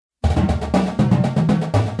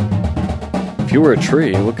If you were a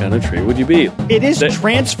tree, what kind of tree would you be? It is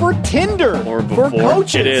transfer Tinder or for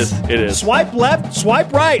coaches. It is. Swipe left,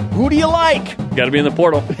 swipe right. Who do you like? Got to be in the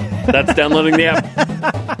portal. That's downloading the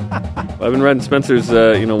app. I've been riding Spencer's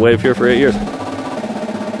wave here for 8 years.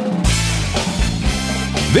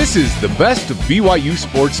 This is the best of BYU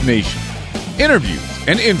Sports Nation. Interviews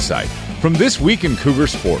and insight from this week in Cougar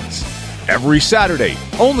Sports. Every Saturday,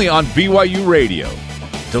 only on BYU Radio.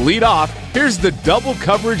 To lead off, here's the double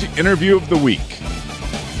coverage interview of the week.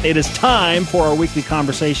 It is time for our weekly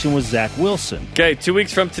conversation with Zach Wilson. Okay, 2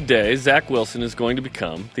 weeks from today, Zach Wilson is going to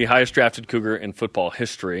become the highest drafted Cougar in football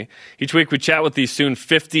history. Each week we chat with the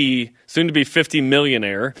soon-to-be 50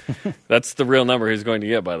 millionaire. That's the real number he's going to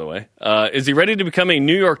get, by the way. Is he ready to become a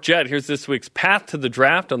New York Jet? Here's this week's Path to the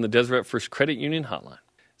Draft on the Deseret First Credit Union Hotline.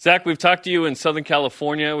 Zach, we've talked to you in Southern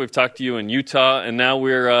California, we've talked to you in Utah, and now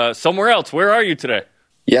we're somewhere else. Where are you today?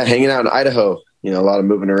 Yeah, hanging out in Idaho. A lot of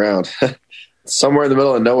moving around. Somewhere in the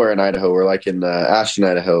middle of nowhere in Idaho. We're like in Ashton,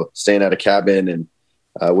 Idaho, staying at a cabin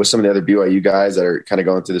and with some of the other BYU guys that are kind of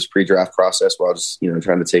going through this pre-draft process while just,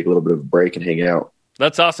 trying to take a little bit of a break and hang out.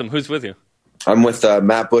 That's awesome. Who's with you? I'm with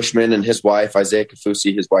Matt Bushman and his wife, Isaiah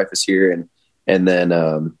Kafusi. His wife is here. And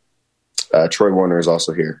then Troy Warner is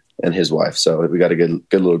also here and his wife. So we got a good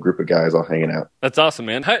little group of guys all hanging out. That's awesome,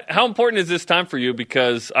 man. How important is this time for you?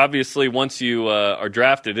 Because obviously once you are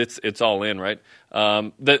drafted, it's all in, right?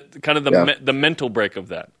 The mental break of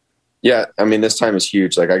that. Yeah, I mean, this time is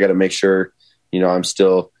huge. Like I got to make sure, I'm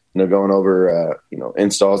still, going over,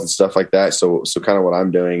 installs and stuff like that. So kind of what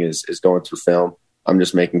I'm doing is going through film. I'm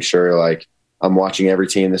just making sure like I'm watching every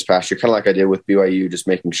team this past year, kind of like I did with BYU, just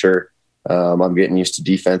making sure I'm getting used to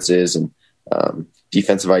defenses and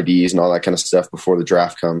defensive IDs and all that kind of stuff before the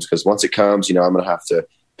draft comes. Because once it comes, I'm going to have to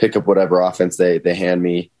pick up whatever offense they hand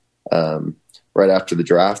me right after the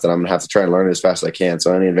draft, and I'm going to have to try and learn it as fast as I can.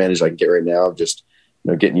 So any advantage I can get right now of just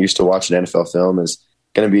getting used to watching NFL film is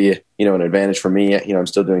going to be an advantage for me. I'm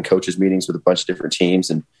still doing coaches meetings with a bunch of different teams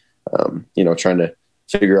and trying to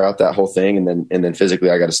figure out that whole thing, and then physically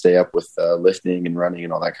I got to stay up with lifting and running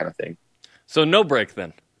and all that kind of thing. So no break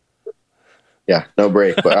then. Yeah, no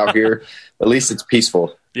break. But out here, at least it's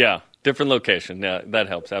peaceful. Yeah, different location. Yeah, that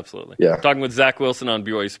helps, absolutely. Yeah. Talking with Zach Wilson on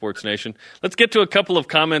BYU Sports Nation. Let's get to a couple of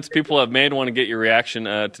comments people have made. I want to get your reaction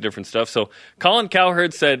to different stuff. So Colin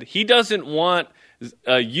Cowherd said he doesn't want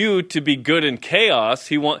you to be good in chaos.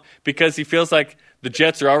 Because he feels like the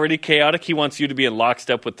Jets are already chaotic. He wants you to be in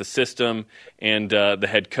lockstep with the system and the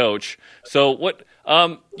head coach. So what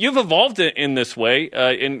you've evolved in this way,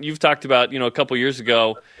 and you've talked about a couple years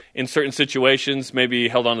ago in certain situations, maybe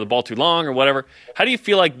held on to the ball too long or whatever. How do you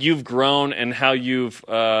feel like you've grown and how you've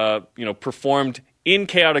performed in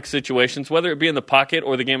chaotic situations, whether it be in the pocket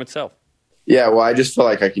or the game itself? Yeah, well, I just feel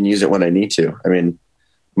like I can use it when I need to. I mean,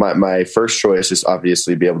 my first choice is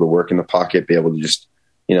obviously be able to work in the pocket, be able to just,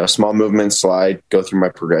 small movements, slide, go through my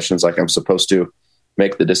progressions like I'm supposed to,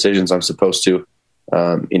 make the decisions I'm supposed to.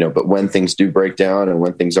 But when things do break down and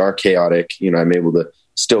when things are chaotic, I'm able to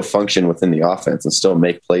still function within the offense and still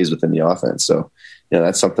make plays within the offense. So,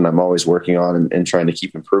 that's something I'm always working on and trying to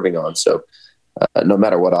keep improving on. So no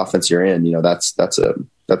matter what offense you're in,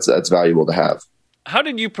 that's valuable to have. How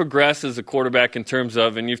did you progress as a quarterback in terms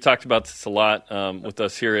of, and you've talked about this a lot with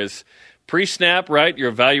us here, is pre-snap, right? You're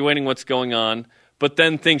evaluating what's going on, but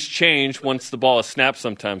then things change once the ball is snapped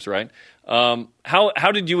sometimes, right?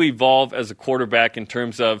 How did you evolve as a quarterback in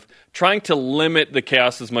terms of trying to limit the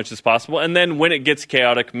chaos as much as possible, and then when it gets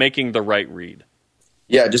chaotic, making the right read?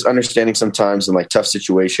 Yeah, just understanding sometimes in like tough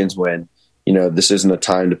situations when, this isn't a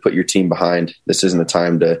time to put your team behind. This isn't a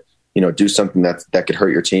time to, do something that could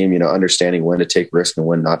hurt your team, understanding when to take risk and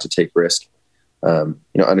when not to take risk.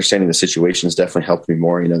 Understanding the situations definitely helped me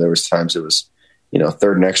more. There was times it was,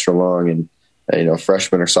 third and extra long and,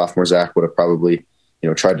 freshman or sophomore Zach would have probably,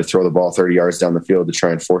 tried to throw the ball 30 yards down the field to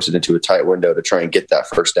try and force it into a tight window to try and get that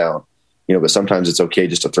first down. But sometimes it's okay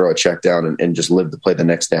just to throw a check down and just live to play the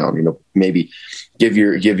next down. Maybe give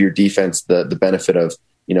your defense the benefit of,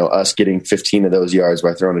 us getting 15 of those yards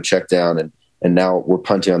by throwing a check down. And now we're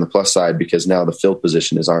punting on the plus side because now the field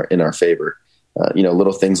position is in our favor.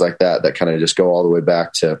 Little things like that kind of just go all the way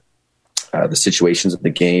back to the situations of the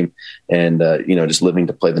game and, just living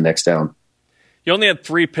to play the next down. You only had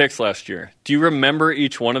 3 picks last year. Do you remember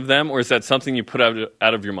each one of them, or is that something you put out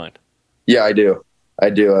of your mind? Yeah, I do.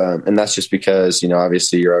 And that's just because,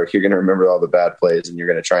 obviously you're going to remember all the bad plays and you're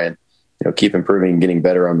going to try and, keep improving and getting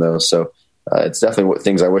better on those. So it's definitely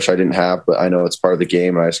things I wish I didn't have, but I know it's part of the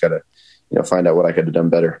game and I just got to, find out what I could have done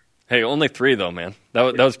better. Hey, only 3 though, man.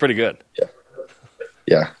 That was pretty good.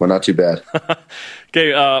 Yeah. Well, not too bad.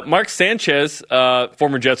 Okay. Mark Sanchez,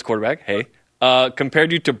 former Jets quarterback. Hey,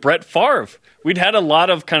 compared you to Brett Favre. We'd had a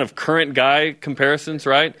lot of kind of current guy comparisons,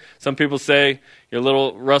 right? Some people say you're a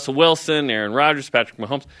little Russell Wilson, Aaron Rodgers, Patrick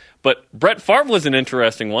Mahomes. But Brett Favre was an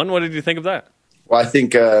interesting one. What did you think of that? Well, I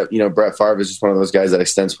think, Brett Favre is just one of those guys that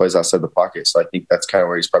extends plays outside the pocket. So I think that's kind of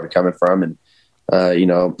where he's probably coming from. And,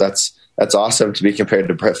 that's awesome to be compared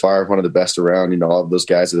to Brett Favre, one of the best around. All of those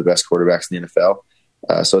guys are the best quarterbacks in the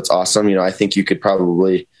NFL. So it's awesome. I think you could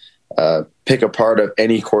probably pick a part of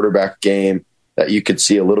any quarterback game that you could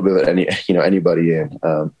see a little bit of anybody in.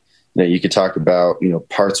 You could talk about,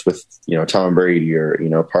 parts with, Tom Brady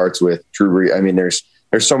or, parts with Drew Brees. I mean, there's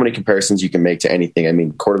so many comparisons you can make to anything. I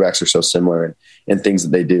mean, quarterbacks are so similar in things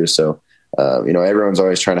that they do. So, everyone's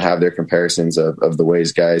always trying to have their comparisons of the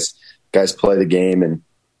ways guys play the game. And,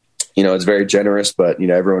 it's very generous, but,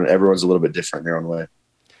 everyone's a little bit different in their own way.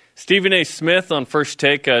 Stephen A. Smith on First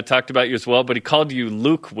Take talked about you as well, but he called you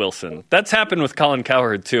Luke Wilson. That's happened with Colin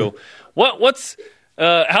Cowherd too. How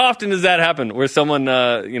often does that happen where someone,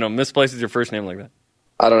 misplaces your first name like that?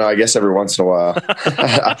 I don't know. I guess every once in a while.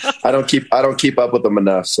 I don't keep up with them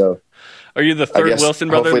enough. So, are you the third Wilson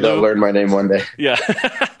brother? Hopefully, they'll learn my name one day. Yeah,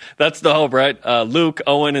 that's the hope, right? Luke,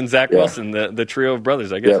 Owen, and Zach Wilson, the trio of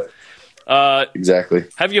brothers, I guess. Yep. Exactly.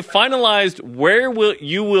 Have you finalized where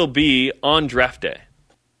you will be on draft day?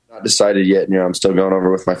 Not decided yet. I'm still going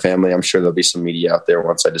over with my family. I'm sure there'll be some media out there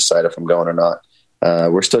once I decide if I'm going or not.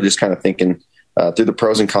 We're still just kind of thinking through the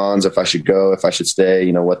pros and cons, if I should go, if I should stay,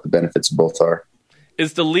 what the benefits of both are.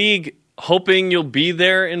 Is the league hoping you'll be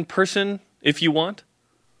there in person if you want?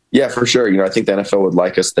 Yeah, for sure. I think the NFL would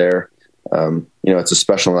like us there. It's a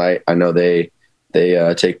special night. I know they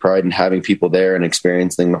take pride in having people there and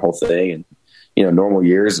experiencing the whole thing. And, normal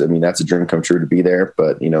years, I mean, that's a dream come true to be there.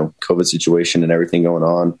 But, COVID situation and everything going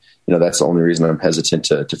on, that's the only reason I'm hesitant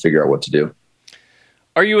to figure out what to do.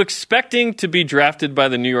 Are you expecting to be drafted by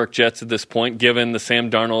the New York Jets at this point, given the Sam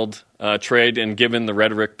Darnold trade and given the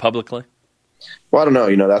rhetoric publicly? Well, I don't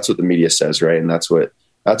know. That's what the media says, right? And that's what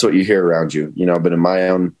you hear around you. But in my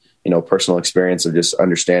own, personal experience of just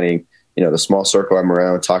understanding, the small circle I'm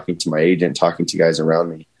around, talking to my agent, talking to guys around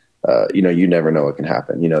me, you never know what can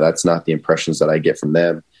happen. That's not the impressions that I get from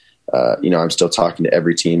them. I'm still talking to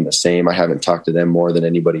every team the same. I haven't talked to them more than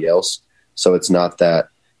anybody else. So it's not that,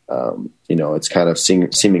 it's kind of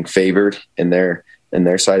seeming favored in their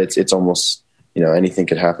side. It's almost, anything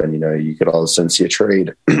could happen. You could all of a sudden see a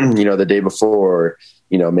trade, the day before,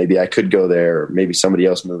 maybe I could go there, or maybe somebody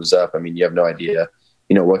else moves up. I mean, you have no idea,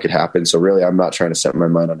 what could happen. So really, I'm not trying to set my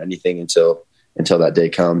mind on anything until that day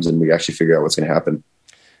comes and we actually figure out what's going to happen.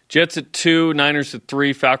 Jets at 2, Niners at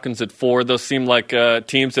 3, Falcons at 4. Those seem like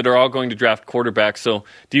teams that are all going to draft quarterbacks. So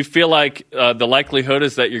do you feel like the likelihood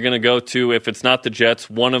is that you're going to go to, if it's not the Jets,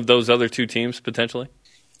 one of those other two teams potentially?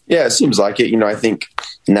 Yeah, it seems like it. I think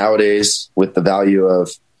nowadays with the value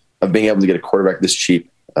of being able to get a quarterback this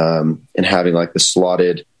cheap and having like the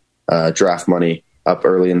slotted draft money up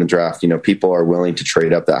early in the draft, people are willing to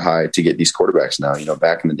trade up that high to get these quarterbacks now.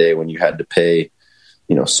 Back in the day when you had to pay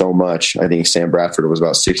so much. I think Sam Bradford was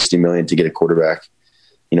about $60 million to get a quarterback,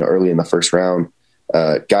 early in the first round.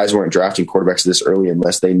 Guys weren't drafting quarterbacks this early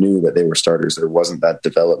unless they knew that they were starters. There wasn't that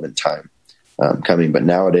development time coming. But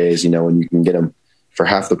nowadays, when you can get them for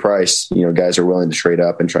half the price, guys are willing to trade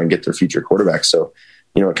up and try and get their future quarterbacks. So,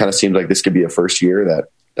 it kind of seems like this could be a first year that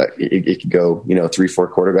it could go,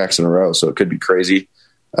 3-4 quarterbacks in a row. So it could be crazy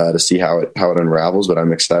to see how it unravels, but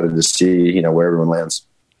I'm excited to see, where everyone lands.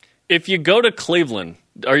 If you go to Cleveland,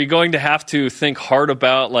 are you going to have to think hard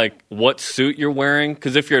about like what suit you're wearing?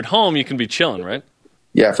 Because if you're at home, you can be chilling, right?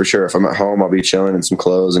 Yeah, for sure. If I'm at home, I'll be chilling in some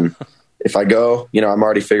clothes. And if I go, I'm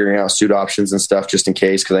already figuring out suit options and stuff just in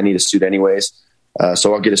case, because I need a suit anyways.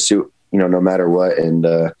 So I'll get a suit, no matter what. And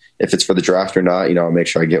if it's for the draft or not, I'll make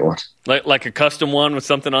sure I get one. Like a custom one with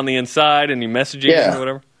something on the inside and you messaging or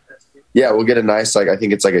whatever? Yeah, we'll get a nice, I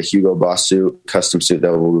think it's like a Hugo Boss suit, custom suit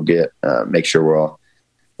that we'll get, make sure we're all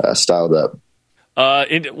styled up.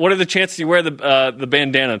 What are the chances you wear the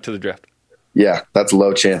bandana to the draft? Yeah, that's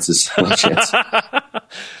low chances. Low chance.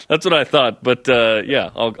 That's what I thought, but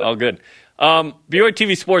all good. BYU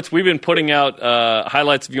TV Sports, we've been putting out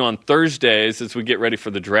highlights of you on Thursdays as we get ready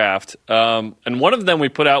for the draft. And one of them we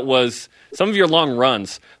put out was some of your long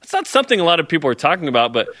runs. That's not something a lot of people are talking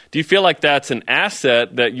about, but do you feel like that's an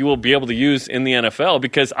asset that you will be able to use in the NFL?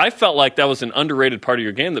 Because I felt like that was an underrated part of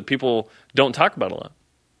your game that people don't talk about a lot.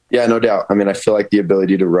 Yeah, no doubt. I mean, I feel like the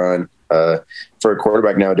ability to run for a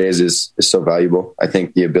quarterback nowadays is so valuable. I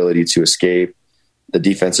think the ability to escape, the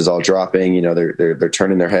defense is all dropping. They're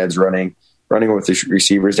turning their heads, running with the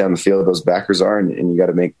receivers down the field. Those backers are, and you got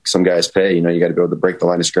to make some guys pay. You got to be able to break the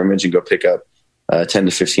line of scrimmage and go pick up 10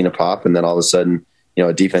 to 15 a pop, and then all of a sudden,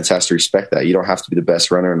 a defense has to respect that. You don't have to be the best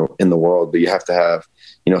runner in the world, but you have to have,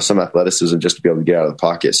 some athleticism just to be able to get out of the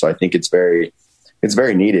pocket. So I think it's very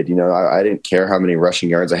needed. I didn't care how many rushing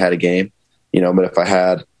yards I had a game, but if I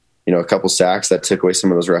had, a couple sacks, that took away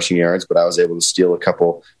some of those rushing yards, but I was able to steal a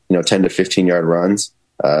couple, 10 to 15 yard runs,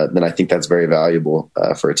 then I think that's very valuable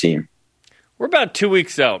for a team. We're about 2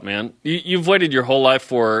 weeks out, man. You've waited your whole life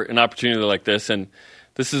for an opportunity like this, and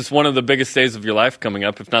this is one of the biggest days of your life coming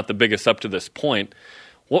up, if not the biggest up to this point.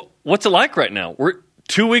 What's it like right now? We're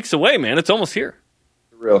 2 weeks away, man. It's almost here.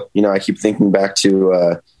 Real. I keep thinking back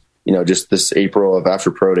to, just this April of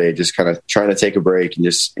after Pro Day, just kind of trying to take a break and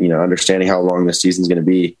just, understanding how long this season's going to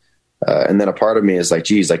be. And then a part of me is like,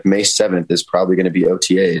 geez, like May 7th is probably going to be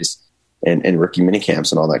OTAs and rookie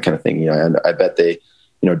minicamps and all that kind of thing. And I bet they,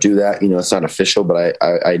 do that. It's not official, but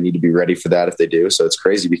I need to be ready for that if they do. So it's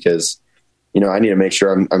crazy because, I need to make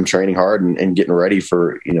sure I'm training hard and getting ready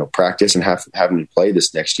for, practice and having to play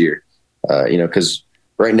this next year. Because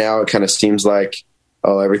right now it kind of seems like,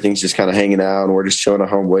 everything's just kind of hanging out and we're just chilling at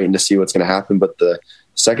home waiting to see what's going to happen. But the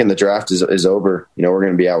second the draft is over, we're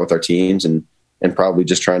going to be out with our teams and probably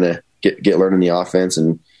just trying to get learning the offense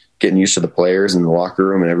and getting used to the players and the locker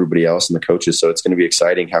room and everybody else and the coaches. So it's going to be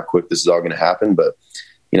exciting how quick this is all going to happen. But,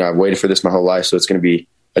 I've waited for this my whole life. So it's going to be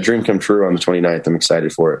a dream come true on the 29th. I'm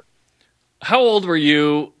excited for it. How old were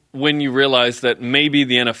you when you realized that maybe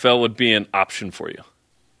the NFL would be an option for you?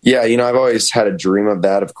 Yeah, I've always had a dream of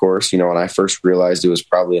that, of course. When I first realized it was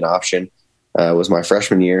probably an option, was my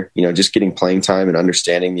freshman year, just getting playing time and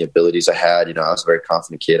understanding the abilities I had. I was a very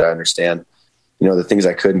confident kid. I understand, the things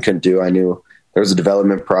I could and couldn't do. I knew there was a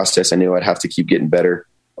development process. I knew I'd have to keep getting better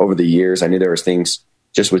over the years. I knew there was things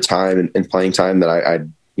just with time and playing time that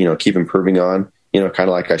I'd keep improving on, kind of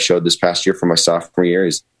like I showed this past year for my sophomore year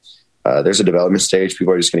is there's a development stage.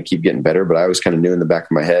 People are just going to keep getting better, but I always kind of knew in the back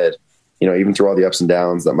of my head, even through all the ups and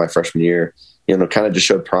downs that my freshman year, kind of just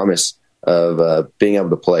showed promise of being able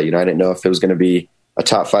to play. I didn't know if it was going to be a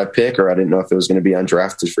top 5 pick or I didn't know if it was going to be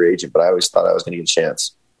undrafted free agent, but I always thought I was going to get a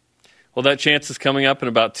chance. Well, that chance is coming up in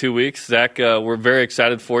about 2 weeks. Zach, we're very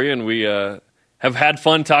excited for you, and we have had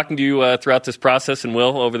fun talking to you throughout this process and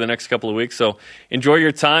will over the next couple of weeks. So enjoy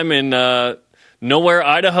your time in Nowhere,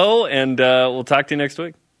 Idaho, and we'll talk to you next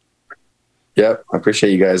week. Yep, I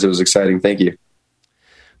appreciate you guys. It was exciting. Thank you.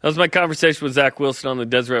 That was my conversation with Zach Wilson on the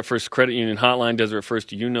Deseret First Credit Union hotline. Deseret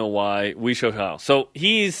First, you know why, we show how. So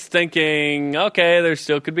he's thinking, okay, there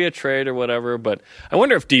still could be a trade or whatever, but I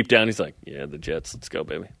wonder if deep down he's like, yeah, the Jets, let's go,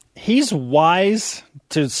 baby. He's wise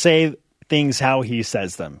to say things how he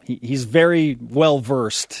says them. He's very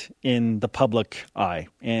well-versed in the public eye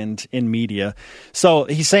and in media. So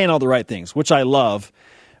he's saying all the right things, which I love.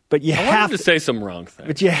 But you have to say some wrong things.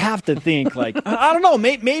 But you have to think, like, I don't know,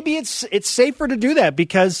 maybe it's safer to do that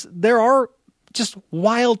because there are just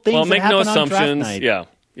wild things that happen on draft night. Well, make no assumptions.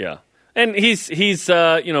 Yeah. And he's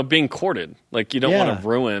being courted. Like, you don't want to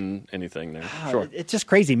ruin anything there. Sure. It's just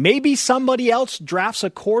crazy. Maybe somebody else drafts a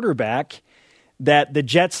quarterback that the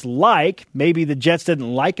Jets like. Maybe the Jets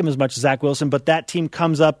didn't like him as much as Zach Wilson, but that team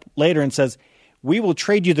comes up later and says, we will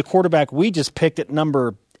trade you the quarterback we just picked at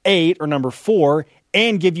number 8 or number 4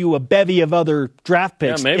 and give you a bevy of other draft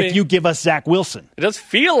picks if you give us Zach Wilson. It does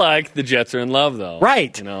feel like the Jets are in love, though.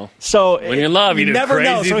 Right. So when you're in love, you do never crazy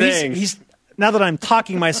know. So things. He's now that I'm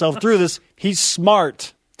talking myself through this, he's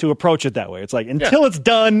smart to approach it that way. It's like, until it's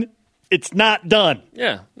done, it's not done.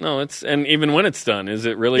 Yeah. No, and even when it's done, is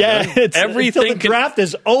it really done? Everything until the draft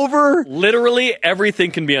is over. Literally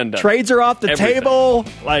everything can be undone. Trades are off the table.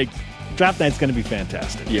 Like, draft night's going to be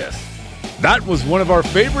fantastic. Yes. That was one of our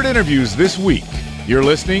favorite interviews this week. You're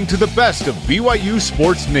listening to the best of BYU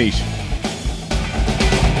Sports Nation.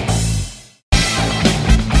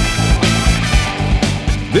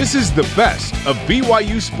 This is the best of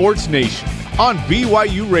BYU Sports Nation on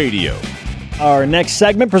BYU Radio. Our next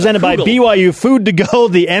segment presented by BYU Food to Go,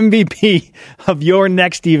 the MVP of your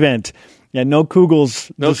next event. Yeah, no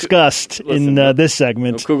Kugels discussed in this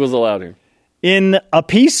segment. No Kugels allowed here. In a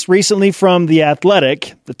piece recently from The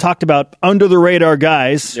Athletic that talked about under-the-radar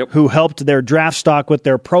guys who helped their draft stock with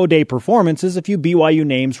their pro day performances, a few BYU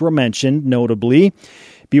names were mentioned, notably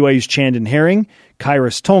BYU's Chandon Herring,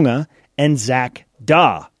 Kairos Tonga, and Zach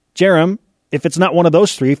Daw. Jerem, if it's not one of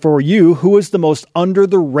those three, for you, who is the most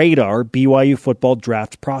under-the-radar BYU football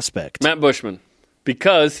draft prospect? Matt Bushman,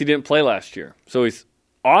 because he didn't play last year. So he's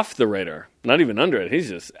off the radar, not even under it. He's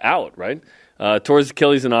just out, right? Tore his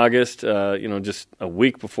Achilles in August, just a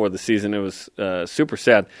week before the season. It was super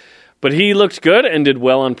sad. But he looked good and did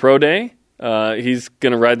well on Pro Day. He's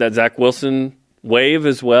going to ride that Zach Wilson wave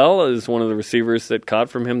as well as one of the receivers that caught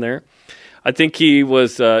from him there. I think he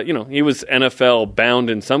was, he was NFL bound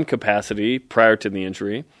in some capacity prior to the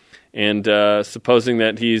injury. And supposing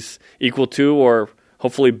that he's equal to or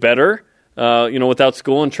hopefully better, without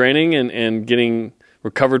school and training and getting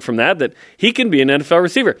recovered from that he can be an NFL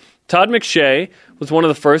receiver. Todd McShay was one of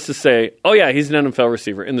the first to say, oh, yeah, he's an NFL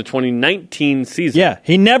receiver in the 2019 season. Yeah,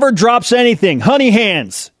 he never drops anything. Honey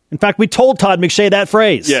hands. In fact, we told Todd McShay that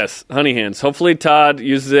phrase. Yes, honey hands. Hopefully Todd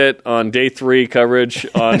uses it on day 3 coverage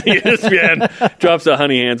on ESPN, drops a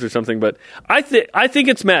honey hands or something. But I think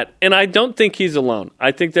it's Matt, and I don't think he's alone.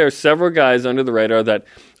 I think there are several guys under the radar that,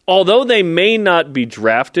 although they may not be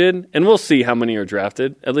drafted, and we'll see how many are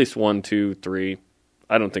drafted, at least 1, 2, 3,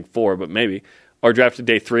 I don't think 4, but maybe, are drafted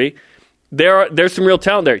day 3. There's some real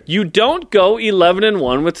talent there. You don't go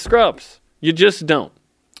 11-1 with scrubs. You just don't.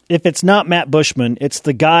 If it's not Matt Bushman, it's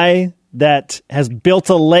the guy that has built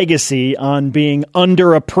a legacy on being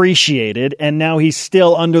underappreciated, and now he's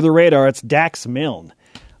still under the radar. It's Dax Milne.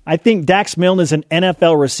 I think Dax Milne is an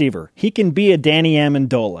NFL receiver. He can be a Danny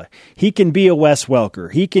Amendola. He can be a Wes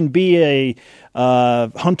Welker. He can be a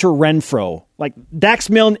Hunter Renfrow. Like, Dax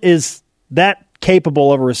Milne is that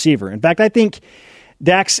capable of a receiver. In fact, I think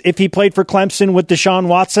Dax, if he played for Clemson with Deshaun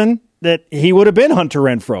Watson, that he would have been Hunter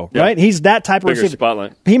Renfrow, right? He's that type of bigger receiver.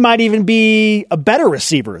 Spotlight. He might even be a better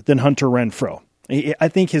receiver than Hunter Renfrow. I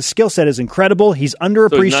think his skill set is incredible. He's underappreciated.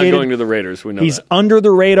 So he's not going to the Raiders. We know he's that. under the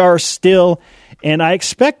radar still, and I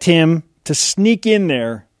expect him to sneak in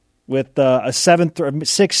there with a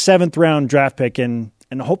 7th round draft pick, and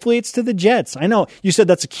hopefully it's to the Jets. I know you said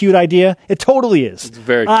that's a cute idea. It totally is. It's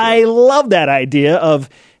very cute. I love that idea of,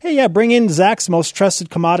 hey, yeah, bring in Zach's most trusted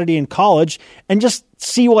commodity in college and just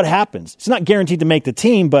see what happens. It's not guaranteed to make the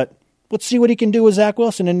team, but let's see what he can do with Zach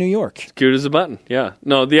Wilson in New York. It's cute as a button, yeah.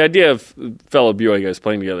 No, the idea of fellow BYU guys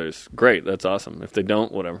playing together is great. That's awesome. If they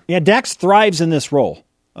don't, whatever. Yeah, Dax thrives in this role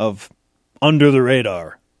of under the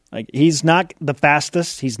radar. Like, he's not the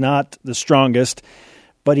fastest. He's not the strongest,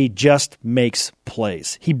 but he just makes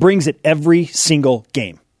plays. He brings it every single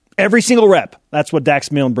game. Every single rep. That's what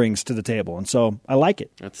Dax Milne brings to the table, and so I like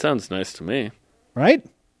it. That sounds nice to me. Right?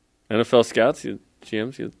 NFL scouts,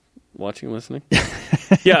 GMs, you watching, listening?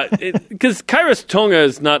 Yeah, because Khyiris Tonga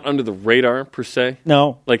is not under the radar, per se.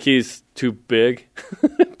 No. Like, he's too big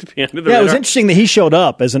to be under the radar. Yeah, it was interesting that he showed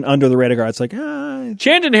up as an under the radar guy. It's like,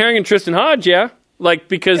 Chandon Herring and Tristan Hodge, yeah. Like,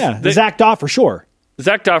 because... Yeah, Zach Daw for sure.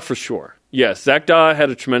 Zach Daw for sure. Yes, Zach Daw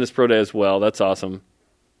had a tremendous pro day as well. That's awesome.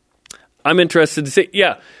 I'm interested to see.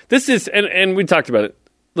 Yeah, this is, and we talked about it.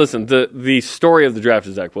 Listen, the story of the draft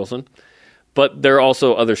is Zach Wilson, but there are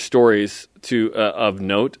also other stories of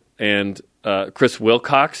note, and Chris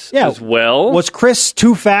Wilcox as well. Was Chris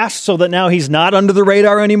too fast so that now he's not under the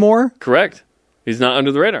radar anymore? Correct. He's not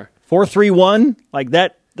under the radar. 4.31, like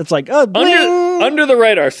that. That's like under the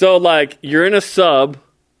radar. So like you're in a sub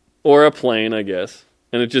or a plane, I guess,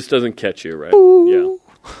 and it just doesn't catch you, right? Ooh. Yeah.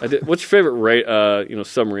 What's your favorite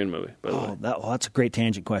submarine movie, by the way? That's a great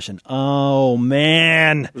tangent question. Oh,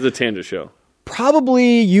 man. This is a tangent show.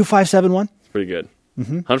 Probably U-571. It's pretty good.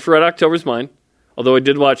 Mm-hmm. Hunt for Red October's mine. Although I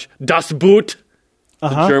did watch Das Boot, the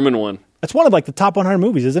German one. That's one of like the top 100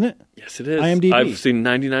 movies, isn't it? Yes, it is. IMDb. I've seen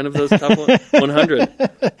 99 of those top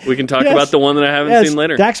 100. We can talk about the one that I haven't seen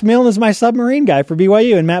later. Dax Milne is my submarine guy for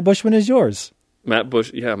BYU, and Matt Bushman is yours. Matt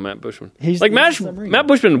Bushman. Matt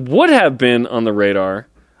Bushman would have been on the radar.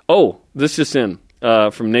 Oh, this just in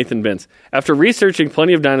from Nathan Bentz. After researching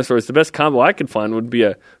plenty of dinosaurs, the best combo I could find would be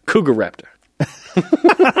a cougar raptor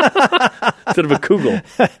instead of a cougar.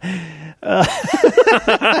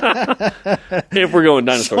 If we're going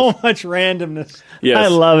dinosaurs, so much randomness. Yes. I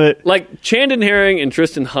love it. Like Chandon Herring and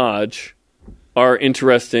Tristan Hodge are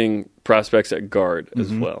interesting prospects at guard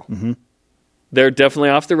as well. Mm-hmm. They're definitely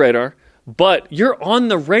off the radar. But you're on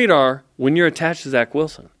the radar when you're attached to Zach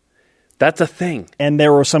Wilson. That's a thing. And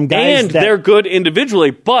there were some guys and they're good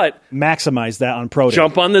individually, but... maximize that on pro day.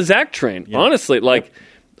 Jump on the Zach train. Yeah. Honestly, like,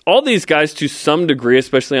 all these guys to some degree,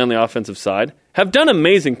 especially on the offensive side, have done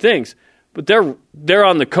amazing things. But they're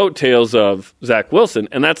on the coattails of Zach Wilson,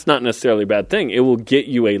 and that's not necessarily a bad thing. It will get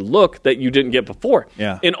you a look that you didn't get before.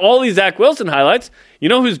 Yeah. In all these Zach Wilson highlights, you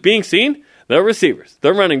know who's being seen? The receivers,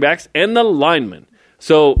 the running backs, and the linemen.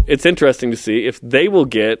 So it's interesting to see if they will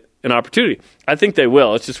get an opportunity. I think they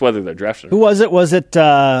will. It's just whether they're drafted. Who was it? Was it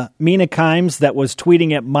Mina Kimes that was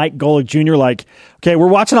tweeting at Mike Golick Jr. like, okay, we're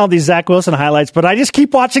watching all these Zach Wilson highlights, but I just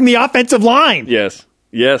keep watching the offensive line. Yes.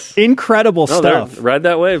 Incredible stuff. Ride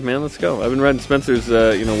that wave, man. Let's go. I've been riding Spencer's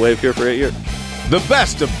wave here for 8 years. The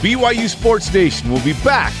best of BYU Sports Nation will be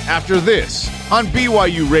back after this on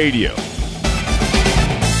BYU Radio.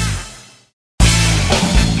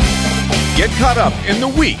 Get caught up in the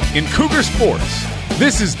week in Cougar sports.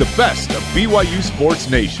 This is the best of BYU Sports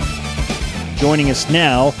Nation. Joining us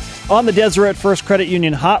now on the Deseret First Credit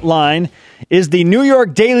Union hotline is the New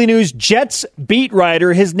York Daily News Jets beat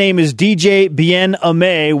writer. His name is DJ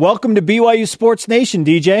Bien-Aimé. Welcome to BYU Sports Nation,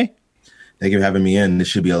 DJ. Thank you for having me in. This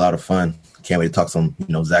should be a lot of fun. Can't wait to talk some,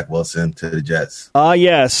 Zach Wilson to the Jets.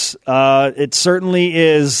 Yes. It certainly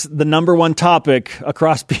is the number one topic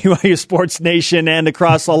across BYU Sports Nation and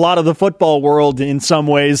across a lot of the football world in some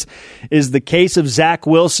ways is the case of Zach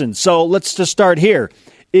Wilson. So let's just start here.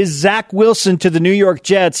 Is Zach Wilson to the New York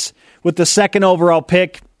Jets with the second overall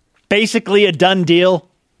pick basically a done deal?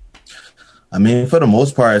 I mean, for the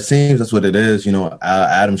most part, it seems that's what it is.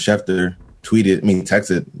 Adam Schefter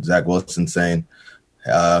texted Zach Wilson saying,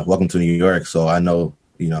 welcome to New York. So I know,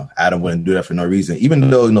 Adam wouldn't do that for no reason, even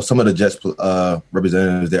though, some of the Jets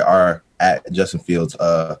representatives, they are at Justin Fields'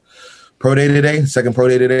 pro day today, second pro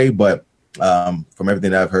day today. But from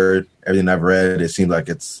everything I've heard, everything I've read, it seems like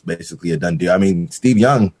it's basically a done deal. I mean, Steve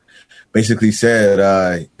Young basically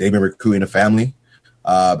said they've been recruiting a family.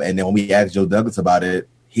 And then when we asked Joe Douglas about it,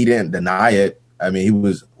 he didn't deny it. I mean,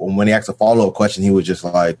 when he asked a follow-up question, he was just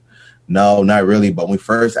like, no, not really. But when we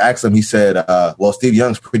first asked him, he said, well, Steve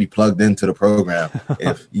Young's pretty plugged into the program.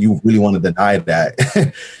 If you really want to deny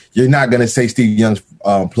that, you're not going to say Steve Young's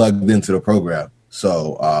plugged into the program.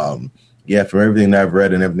 So, from everything that I've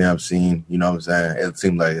read and everything I've seen, you know what I'm saying, it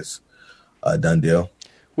seems like it's a done deal.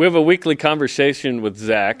 We have a weekly conversation with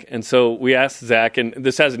Zach, and so we asked Zach, and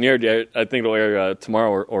this hasn't aired yet. I think it'll air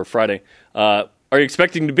tomorrow or Friday. Are you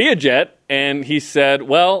expecting to be a Jet? And he said,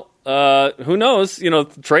 well, who knows?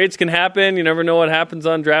 Trades can happen. You never know what happens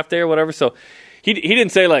on draft day or whatever. So he didn't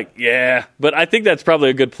say yeah, but I think that's probably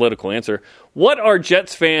a good political answer. What are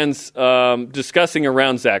Jets fans discussing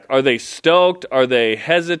around Zach? Are they stoked? Are they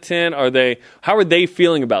hesitant? How are they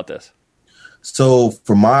feeling about this? So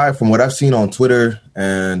from what I've seen on Twitter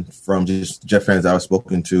and from just Jet fans that I've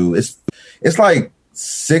spoken to, it's like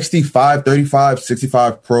 65-35,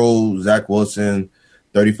 65 pro Zach Wilson,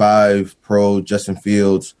 35 pro Justin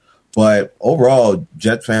Fields. But overall,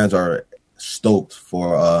 Jet fans are stoked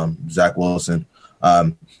for Zach Wilson.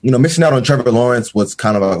 Missing out on Trevor Lawrence was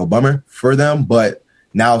kind of like a bummer for them. But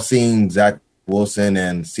now seeing Zach Wilson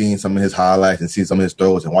and seeing some of his highlights and seeing some of his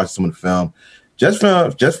throws and watching some of the film,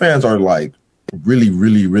 Jets fans are like really,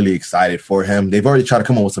 really, really excited for him. They've already tried to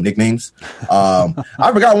come up with some nicknames. I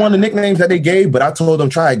forgot one of the nicknames that they gave, but I told them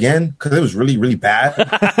try again because it was really, really bad.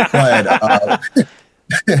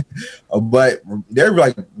 But they're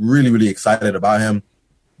like really, really excited about him.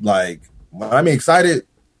 Like when I mean excited,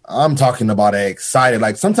 I'm talking about excited.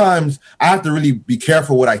 Like sometimes I have to really be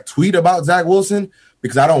careful what I tweet about Zach Wilson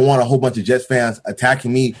because I don't want a whole bunch of Jets fans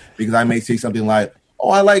attacking me because I may say something like, "Oh,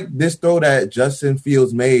 I like this throw that Justin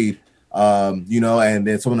Fields made." And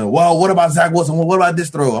then someone, well, what about Zach Wilson? Well, what about this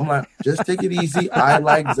throw? I'm like, just take it easy. I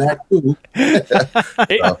like Zach too.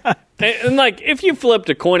 And if you flipped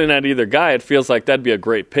a coin at either guy, it feels like that'd be a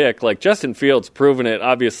great pick. Like Justin Fields proven it,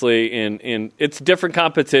 obviously, in it's different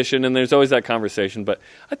competition, and there's always that conversation. But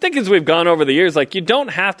I think as we've gone over the years, you don't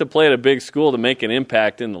have to play at a big school to make an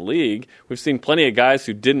impact in the league. We've seen plenty of guys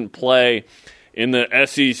who didn't play in the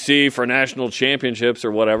SEC for national championships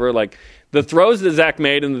or whatever. The throws that Zach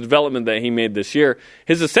made and the development that he made this year,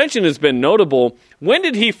 his ascension has been notable. When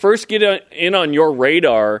did he first get in on your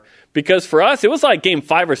radar? Because for us, it was like game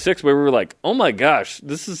 5 or 6 where we were like, oh my gosh,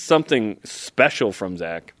 this is something special from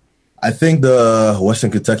Zach. I think the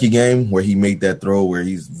Western Kentucky game where he made that throw where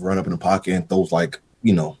he's run up in the pocket and throws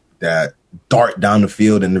that dart down the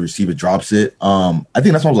field and the receiver drops it. I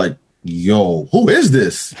think that's when I was like, yo, who is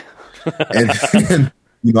this? and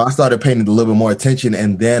I started paying a little bit more attention,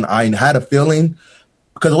 and then I had a feeling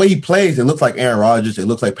because the way he plays, it looks like Aaron Rodgers, it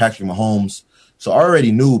looks like Patrick Mahomes. So I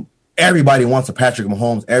already knew everybody wants a Patrick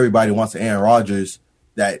Mahomes, everybody wants an Aaron Rodgers.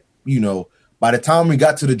 That by the time we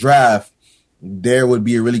got to the draft, there would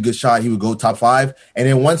be a really good shot he would go top 5. And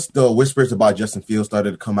then once the whispers about Justin Fields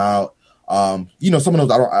started to come out, some of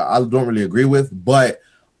those I don't really agree with, but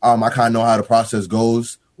I kind of know how the process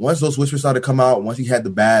goes. Once those whispers started to come out, once he had the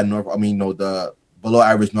the below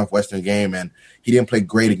average Northwestern game, and he didn't play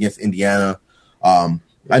great against Indiana.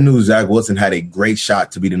 I knew Zach Wilson had a great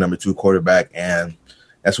shot to be the number 2 quarterback, and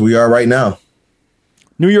that's where we are right now.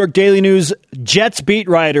 New York Daily News Jets beat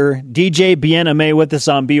writer DJ Bien-Aimé with us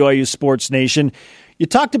on BYU Sports Nation. You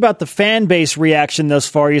talked about the fan base reaction thus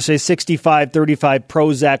far. You say 65-35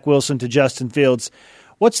 pro Zach Wilson to Justin Fields.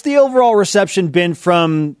 What's the overall reception been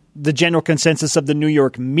from the general consensus of the New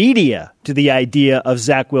York media to the idea of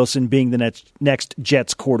Zach Wilson being the next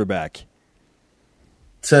Jets quarterback?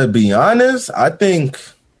 To be honest, I think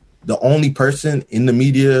the only person in the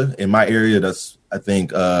media in my area that's, I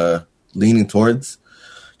think, leaning towards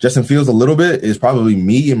Justin Fields a little bit is probably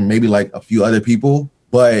me and maybe like a few other people.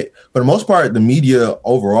 But for the most part, the media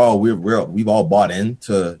overall, we've all bought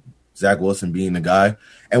into Zach Wilson being the guy.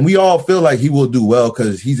 And we all feel like he will do well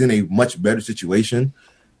because he's in a much better situation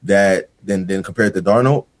than compared to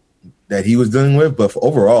Darnold that he was dealing with. But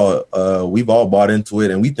overall, we've all bought into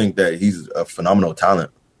it, and we think that he's a phenomenal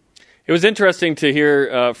talent. It was interesting to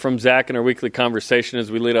hear from Zach in our weekly conversation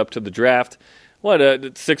as we lead up to the draft.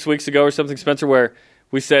 6 weeks ago or something, Spencer, where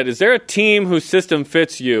we said, is there a team whose system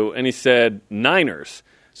fits you? And he said, Niners.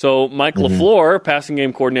 So Mike LaFleur, passing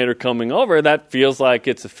game coordinator coming over, that feels like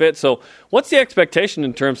it's a fit. So what's the expectation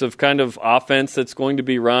in terms of kind of offense that's going to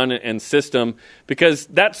be run and system? Because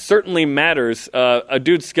that certainly matters. A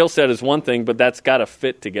dude's skill set is one thing, but that's got to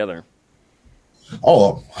fit together.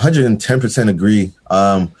 Oh, 110% agree.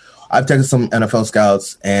 I've texted some NFL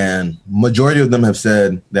scouts, and majority of them have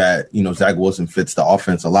said that, Zach Wilson fits the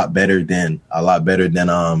offense a lot better than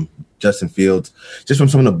Justin Fields, just from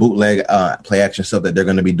some of the bootleg play action stuff that they're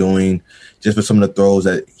going to be doing, just for some of the throws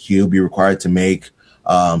that he'll be required to make,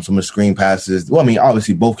 some of the screen passes. Well, I mean,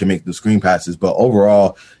 obviously both can make the screen passes, but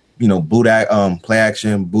overall, play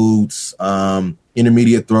action, boots,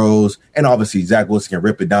 intermediate throws, and obviously Zach Wilson can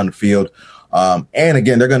rip it down the field. And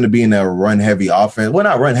again, they're going to be in a run-heavy offense. Well,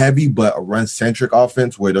 not run-heavy, but a run-centric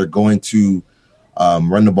offense where they're going to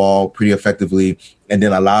run the ball pretty effectively and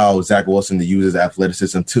then allow Zach Wilson to use his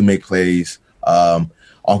athleticism to make plays off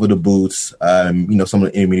of the boots, some of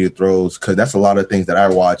the intermediate throws, because that's a lot of things that I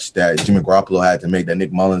watched that Jimmy Garoppolo had to make, that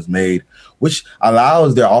Nick Mullins made, which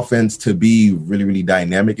allows their offense to be really, really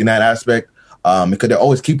dynamic in that aspect because they're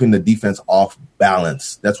always keeping the defense off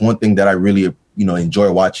balance. That's one thing that I really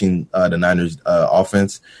enjoy watching the Niners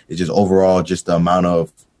offense. It's just overall just the amount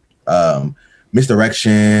of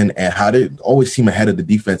misdirection and how they always seem ahead of the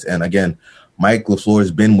defense. And again, Mike LaFleur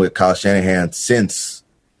has been with Kyle Shanahan since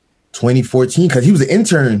 2014 because he was an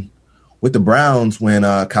intern with the Browns when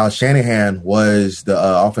Kyle Shanahan was the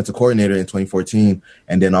offensive coordinator in 2014.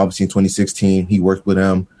 And then obviously in 2016, he worked with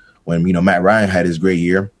him when, Matt Ryan had his great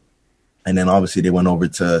year. And then obviously they went over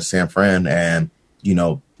to San Fran and,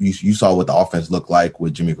 you saw what the offense looked like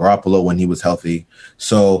with Jimmy Garoppolo when he was healthy.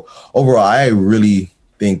 So overall, I really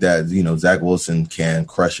think that, Zach Wilson can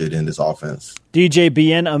crush it in this offense. DJ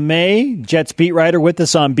Bien-Aimé, Jets beat writer with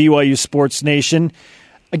us on BYU Sports Nation.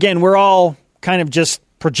 Again, we're all kind of just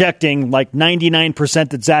projecting like 99%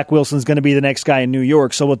 that Zach Wilson's going to be the next guy in New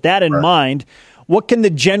York. So with that in mind, what can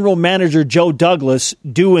the general manager, Joe Douglas,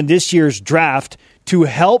 do in this year's draft to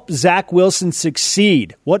help Zach Wilson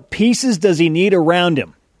succeed? What pieces does he need around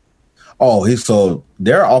him? So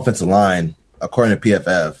their offensive line, according to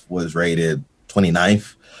PFF, was rated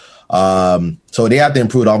 29th. So they have to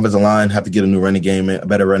improve the offensive line, have to get a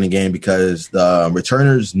better running game because the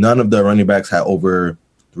returners, none of the running backs had over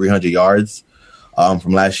 300 yards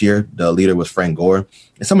from last year. The leader was Frank Gore.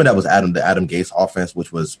 And some of that was the Adam Gase offense,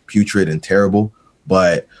 which was putrid and terrible.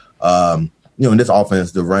 But, in this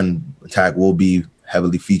offense, the run attack will be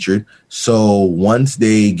heavily featured. So once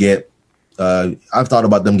they get I've thought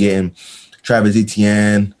about them getting Travis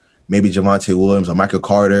Etienne, maybe Javonte Williams or Michael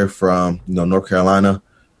Carter from North Carolina.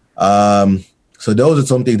 So those are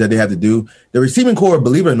some things that they have to do. The receiving core,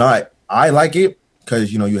 believe it or not, I like it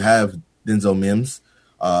because you have Denzel Mims,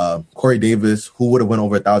 Corey Davis, who would have went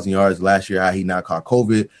over 1,000 yards last year had he not caught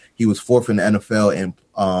COVID. He was fourth in the NFL in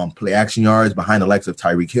play action yards behind the likes of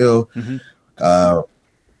Tyreek Hill,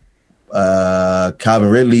 Calvin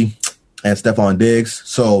Ridley, and Stephon Diggs.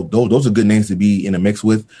 So those are good names to be in a mix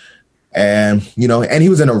with. And, and he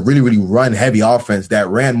was in a really, really run-heavy offense that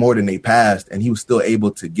ran more than they passed, and he was still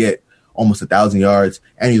able to get almost 1,000 yards,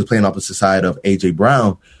 and he was playing opposite side of A.J.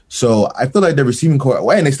 Brown. So I feel like the receiving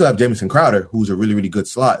core, and they still have Jamison Crowder, who's a really, really good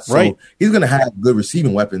slot. So he's going to have good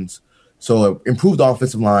receiving weapons. So improved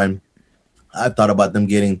offensive line. I thought about them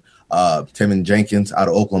getting Tevin Jenkins out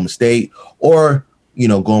of Oklahoma State or,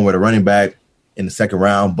 going with a running back in the second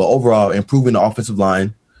round, but overall improving the offensive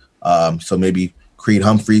line. So maybe Creed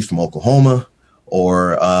Humphreys from Oklahoma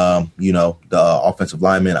or, the offensive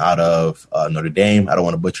lineman out of Notre Dame. I don't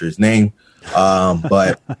want to butcher his name.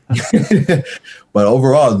 But but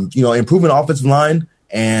overall, improving the offensive line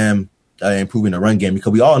and improving the run game,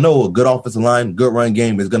 because we all know a good offensive line, good run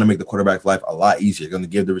game is going to make the quarterback's life a lot easier. Going to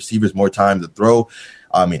give the receivers more time to throw.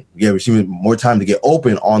 Give receivers more time to get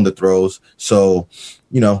open on the throws. So,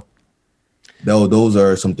 those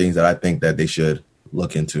are some things that I think that they should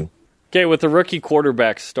look into. Okay, with the rookie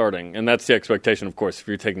quarterback starting, and that's the expectation, of course, if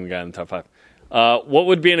you're taking the guy in the top five, what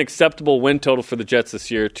would be an acceptable win total for the Jets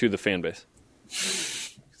this year to the fan base?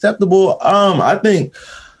 acceptable. I think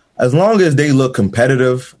as long as they look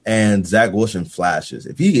competitive and Zach Wilson flashes,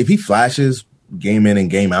 if he flashes game in and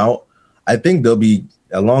game out, I think they'll be,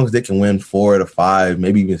 as long as they can win 4 to 5,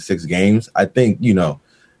 maybe even 6 games, I think,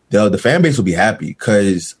 the fan base will be happy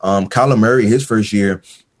because Kyler Murray, his first year,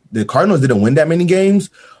 the Cardinals didn't win that many games,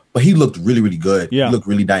 but he looked really, really good. Yeah. He looked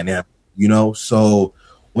really dynamic, So,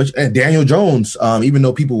 and Daniel Jones, even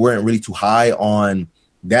though people weren't really too high on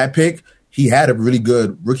that pick, he had a really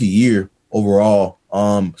good rookie year overall.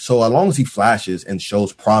 So as long as he flashes and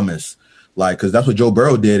shows promise, because that's what Joe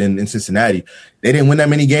Burrow did in Cincinnati. They didn't win that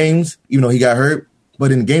many games, even though he got hurt.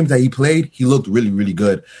 But in the games that he played, he looked really, really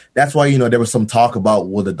good. That's why, there was some talk about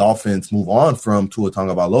will the Dolphins move on from Tua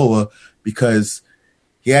Tagovailoa, because,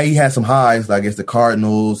 he had some highs against the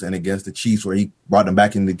Cardinals and against the Chiefs where he brought them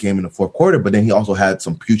back in the game in the fourth quarter. But then he also had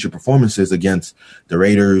some future performances against the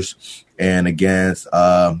Raiders and against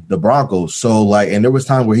the Broncos. So, and there was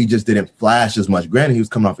time where he just didn't flash as much. Granted, he was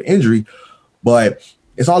coming off an injury, but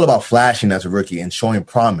it's all about flashing as a rookie and showing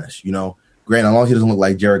promise, Granted, as long as he doesn't look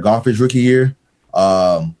like Jared Goff's rookie year,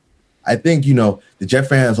 I think, the Jet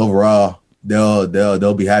fans overall,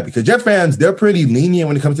 they'll be happy. Because Jet fans, they're pretty lenient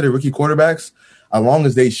when it comes to their rookie quarterbacks. As long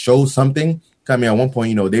as they show something. I mean, at one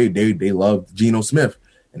point, they loved Geno Smith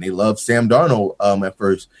and they loved Sam Darnold at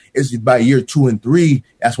first. It's by year 2 and 3,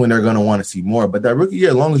 that's when they're going to want to see more. But that rookie year,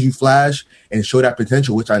 as long as you flash and show that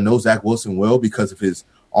potential, which I know Zach Wilson will because of his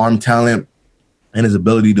arm talent and his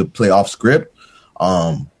ability to play off script,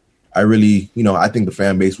 I really, I think the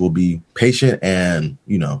fan base will be patient and,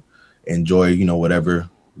 enjoy, whatever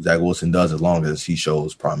Zach Wilson does as long as he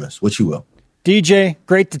shows promise, which he will. DJ,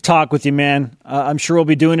 great to talk with you, man. I'm sure we'll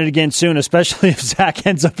be doing it again soon, especially if Zach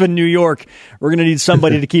ends up in New York. We're going to need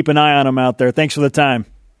somebody to keep an eye on him out there. Thanks for the time.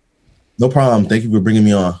 No problem. Thank you for bringing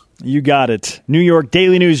me on. You got it. New York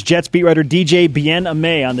Daily News Jets beat writer DJ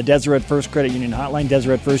Bien-Aimé on the Deseret First Credit Union Hotline.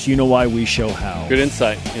 Deseret First, you know why, we show how. Good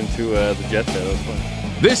insight into the Jets there. That was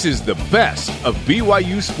fun. This is the best of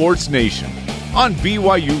BYU Sports Nation on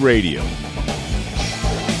BYU Radio.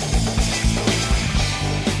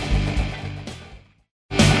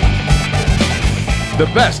 The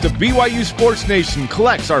best of BYU Sports Nation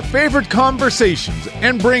collects our favorite conversations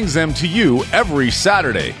and brings them to you every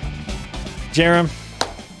Saturday. Jarom,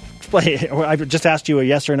 I just asked you a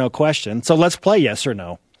yes or no question, so let's play yes or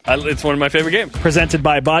no. It's one of my favorite games. Presented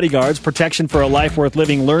by Bodyguards, protection for a life worth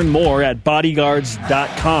living. Learn more at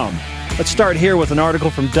bodyguards.com. Let's start here with an article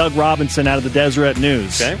from Doug Robinson out of the Deseret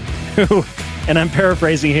News. Okay. Who, and I'm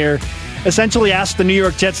paraphrasing here, essentially asked the New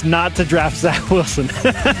York Jets not to draft Zach Wilson.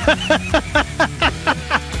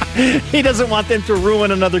 He doesn't want them to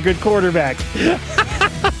ruin another good quarterback.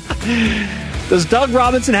 Does Doug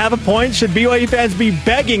Robinson have a point? Should BYU fans be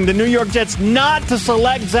begging the New York Jets not to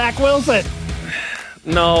select Zach Wilson?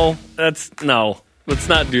 No. Let's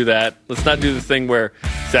not do that. Let's not do the thing where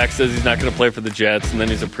Zach says he's not going to play for the Jets and then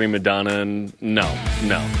he's a prima donna. And no.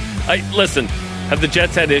 Listen, have the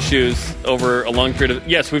Jets had issues over a long period of...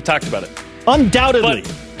 Yes, we've talked about it. Undoubtedly.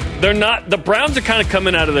 But they're not... The Browns are kind of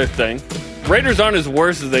coming out of their thing. Raiders aren't as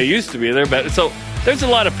worse as they used to be. They're better. So there's a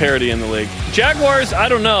lot of parity in the league. Jaguars, I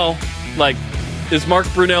don't know. Is Mark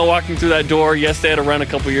Brunell walking through that door? Yes, they had a run a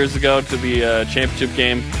couple years ago to the championship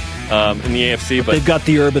game in the AFC. But they've got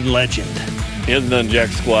the urban legend. He hasn't done jack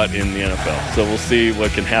squat in the NFL. So we'll see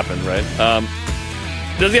what can happen, right?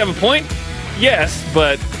 Does he have a point? Yes,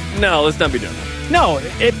 but no, let's not be doing that. No,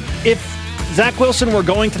 if Zach Wilson were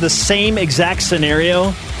going to the same exact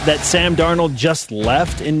scenario that Sam Darnold just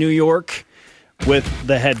left in New York with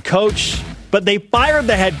the head coach, but they fired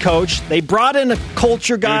the head coach. They brought in a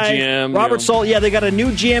culture guy, new GM, Robert Salt. Yeah, they got a new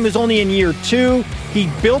GM who's only in year 2. He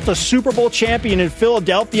built a Super Bowl champion in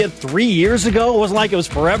Philadelphia 3 years ago. It wasn't like it was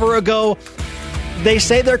forever ago. They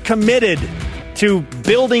say they're committed to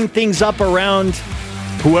building things up around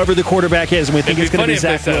whoever the quarterback is, and we think it's going to be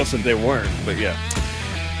Zach Wilson. They weren't, but yeah.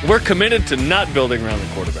 We're committed to not building around the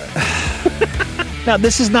quarterback. Now,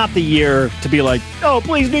 this is not the year to be like, oh,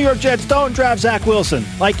 please, New York Jets, don't draft Zach Wilson.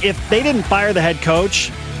 If they didn't fire the head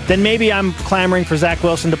coach, then maybe I'm clamoring for Zach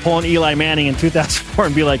Wilson to pull an Eli Manning in 2004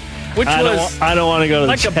 and be like, I don't want to go to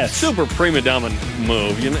the Jets. Like a super prima donna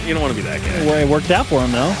move. You don't want to be that guy. Well, it worked out for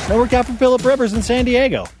him, though. It worked out for Phillip Rivers in San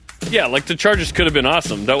Diego. Yeah, the Chargers could have been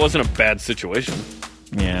awesome. That wasn't a bad situation.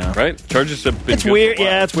 Yeah. Right? Chargers have been It's weird.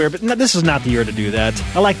 Yeah, it's weird. But no, this is not the year to do that.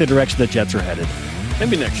 I like the direction the Jets are headed.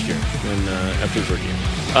 Maybe next year after his rookie year.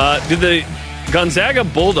 Did the Gonzaga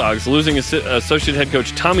Bulldogs losing associate head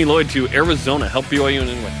coach Tommy Lloyd to Arizona help BYU in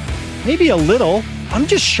any way? Maybe a little. I'm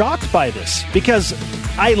just shocked by this because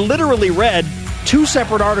I literally read 2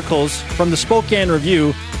 separate articles from the Spokane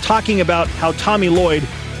Review talking about how Tommy Lloyd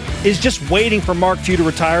is just waiting for Mark Few to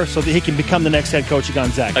retire so that he can become the next head coach of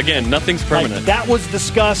Gonzaga. Again, nothing's permanent. Like, that was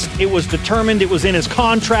discussed. It was determined. It was in his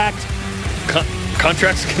contract.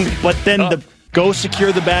 Contracts can be But then go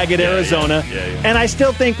secure the bag at Arizona. Yeah. And I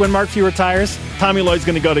still think when Mark Few retires, Tommy Lloyd's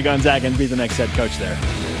going to go to Gonzaga and be the next head coach there.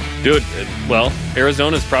 Dude, well,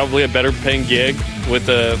 Arizona's probably a better paying gig with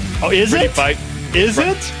a pretty fight. Is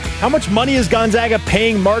it? How much money is Gonzaga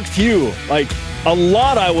paying Mark Few? Like, a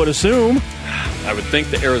lot, I would assume. I would think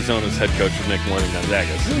that Arizona's head coach would make more than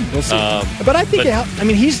Gonzaga's. We'll see. But I think,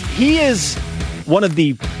 he is one of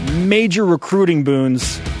the major recruiting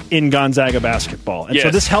boons in Gonzaga basketball. And so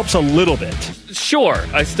this helps a little bit. Sure.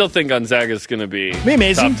 I still think Gonzaga's going to be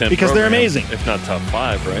amazing top 10 because program, they're amazing. If not top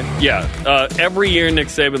 5, right? Yeah. Every year Nick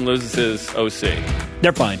Saban loses his OC.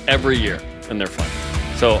 They're fine. Every year. And they're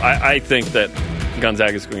fine. So I think that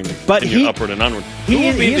Gonzaga's going to continue upward and onward. He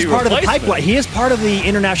is part of the pipeline. He is part of the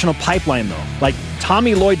international pipeline, though. Like,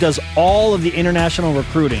 Tommy Lloyd does all of the international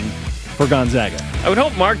recruiting for Gonzaga. I would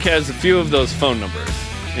hope Mark has a few of those phone numbers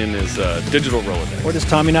in his digital Rolodex. Or does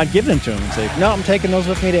Tommy not give them to him and say, no, I'm taking those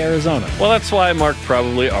with me to Arizona? Well, that's why Mark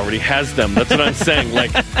probably already has them. That's what I'm saying.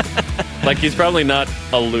 Like he's probably not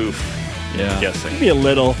aloof. Yeah. I'm guessing. Maybe a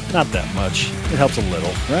little. Not that much. It helps a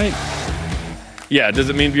little, right? Yeah. Does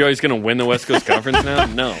it mean BYU's going to win the West Coast Conference now?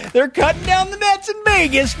 No. They're cutting down the nets in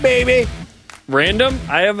Vegas, baby. Random.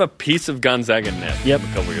 I have a piece of Gonzaga net. Yep.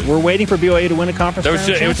 A couple years We're waiting for BYU to win a conference.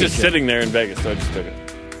 It was just sitting there in Vegas, so I just took it.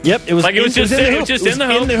 Yep, it was just in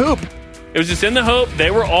the hoop. It was just in the hoop. They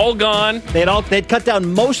were all gone. They'd cut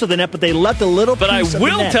down most of the net, but they left a little piece But I of the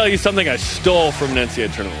will net. tell you something I stole from an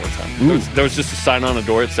NCAA tournament one time. There was just a sign on the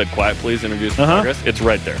door that said, "Quiet, please, interviews in progress." It's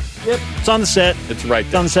right there. Yep, it's on the set. It's right there.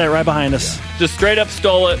 It's on the set right behind us. Just straight up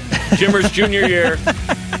stole it. Jimmer's junior year.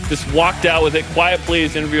 Just walked out with it. "Quiet,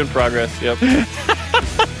 please, interview in progress." Yep.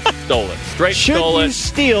 Stole it. Stole it. Should you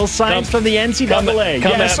steal signs from the NCAA?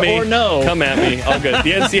 Come yes at me. or no? Come at me. All good.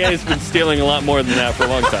 The NCAA has been stealing a lot more than that for a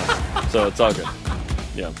long time. So it's all good.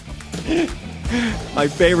 Yeah. My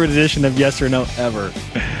favorite edition of Yes or No ever.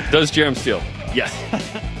 Does Jerem steal? Yes.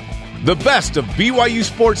 The best of BYU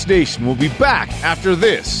Sports Nation will be back after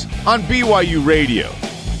this on BYU Radio.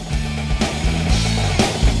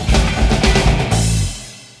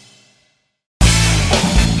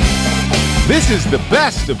 This is the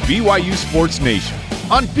best of BYU Sports Nation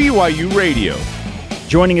on BYU Radio.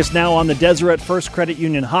 Joining us now on the Deseret First Credit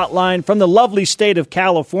Union hotline from the lovely state of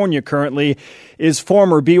California currently is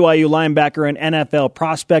former BYU linebacker and NFL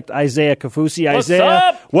prospect Isaiah Kaufusi. Isaiah,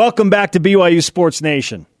 up? Welcome back to BYU Sports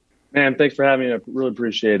Nation. Man, thanks for having me. I really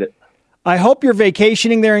appreciate it. I hope you're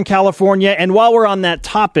vacationing there in California. And while we're on that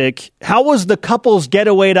topic, how was the couple's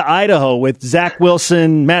getaway to Idaho with Zach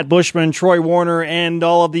Wilson, Matt Bushman, Troy Warner, and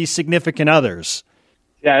all of these significant others?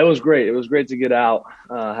 Yeah, it was great. It was great to get out.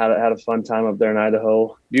 Had a fun time up there in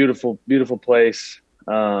Idaho. Beautiful, beautiful place.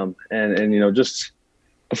 And you know, just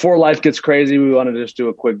before life gets crazy, we wanted to just do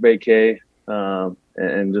a quick vacay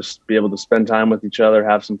and just be able to spend time with each other,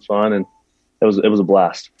 have some fun, and it was a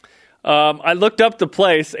blast. I looked up the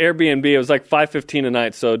place, Airbnb. It was like $515 a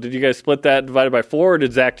night. So did you guys split that divided by 4, or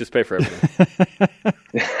did Zach just pay for everything?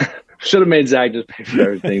 Should have made Zach just pay for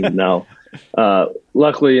everything. No.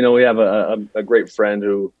 Luckily, you know, we have a great friend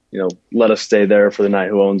who, you know, let us stay there for the night,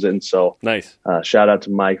 who owns it. And so nice. Shout out to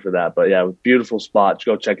Mike for that. But yeah, beautiful spot.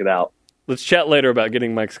 Go check it out. Let's chat later about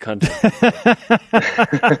getting Mike's content.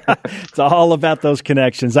 It's all about those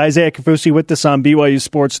connections. Isaiah Kaufusi with us on BYU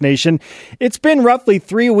Sports Nation. It's been roughly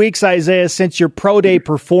 3 weeks, Isaiah, since your pro day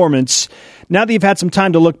performance. Now that you've had some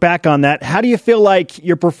time to look back on that, how do you feel like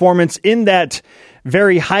your performance in that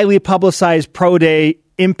very highly publicized pro day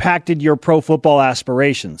impacted your pro football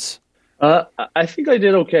aspirations? I think I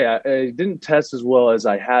did okay. I didn't test as well as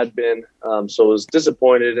I had been, so I was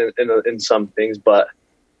disappointed in some things, but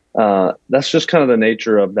that's just kind of the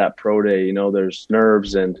nature of that pro day. You know, there's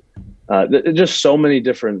nerves and just so many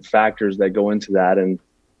different factors that go into that. And,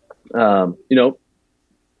 you know,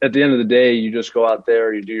 at the end of the day, you just go out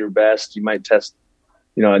there, you do your best. You might test,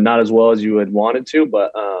 you know, not as well as you had wanted to,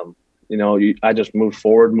 but, you know, I just moved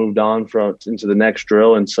on into the next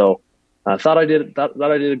drill. And so I thought I did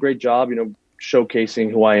a great job, you know,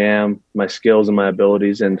 showcasing who I am, my skills and my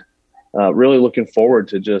abilities, and really looking forward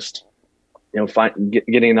to just, you know,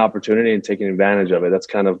 getting an opportunity and taking advantage of it. That's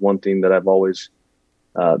kind of one thing that I've always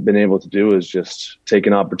been able to do, is just take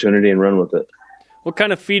an opportunity and run with it. What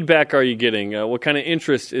kind of feedback are you getting? What kind of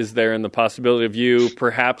interest is there in the possibility of you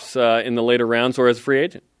perhaps in the later rounds or as a free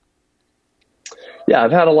agent? Yeah,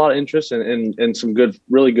 I've had a lot of interest and some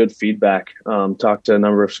really good feedback. Talked to a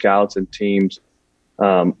number of scouts and teams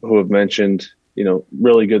who have mentioned,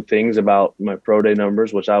 really good things about my pro day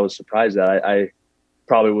numbers, which I was surprised at. I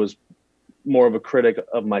probably was more of a critic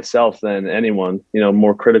of myself than anyone,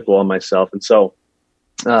 more critical of myself. And so,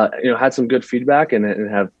 had some good feedback and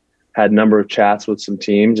have had a number of chats with some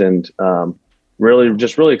teams, and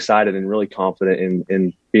really excited and really confident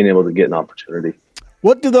in being able to get an opportunity.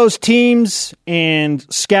 What do those teams and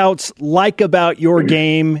scouts like about your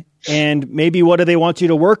game, and maybe what do they want you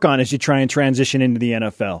to work on as you try and transition into the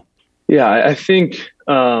NFL? Yeah, I think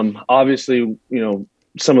obviously,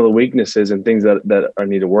 some of the weaknesses and things that I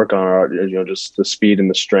need to work on are, just the speed and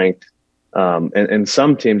the strength. And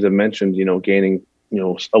some teams have mentioned, gaining,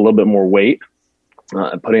 a little bit more weight,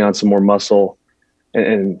 putting on some more muscle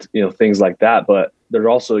and things like that. But there are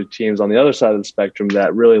also teams on the other side of the spectrum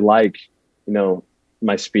that really like,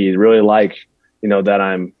 my speed, really like, that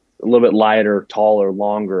I'm a little bit lighter, taller,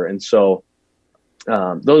 longer. And so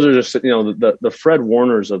those are just, the Fred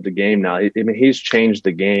Warners of the game now. He's changed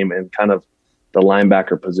the game and kind of the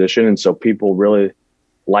linebacker position. And so people really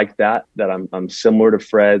like that I'm similar to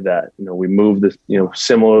Fred, that, we move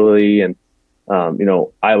similarly. And,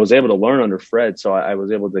 I was able to learn under Fred. So I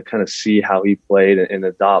was able to kind of see how he played and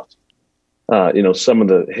adopt, some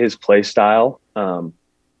of his play style.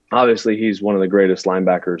 Obviously he's one of the greatest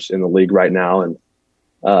linebackers in the league right now. And,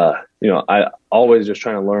 I always just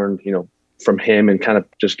trying to learn, from him and kind of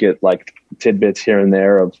just get like tidbits here and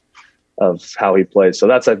there of how he plays. So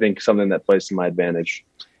that's, I think, something that plays to my advantage.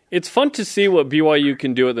 It's fun to see what BYU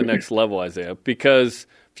can do at the next level, Isaiah, because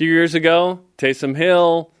a few years ago, Taysom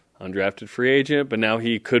Hill, undrafted free agent, but now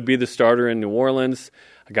he could be the starter in New Orleans.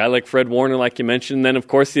 A guy like Fred Warner, like you mentioned. And then, of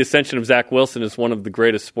course, the ascension of Zach Wilson is one of the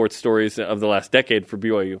greatest sports stories of the last decade for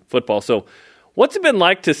BYU football. So what's it been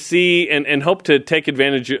like to see and hope to take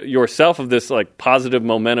advantage yourself of this like positive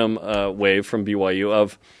momentum wave from BYU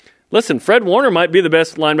of, listen, Fred Warner might be the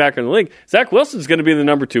best linebacker in the league. Zach Wilson's going to be the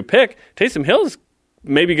number 2 pick. Taysom Hill's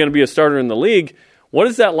maybe going to be a starter in the league. What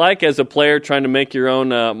is that like as a player trying to make your own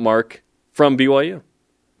mark from BYU?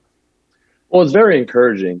 Well, it's very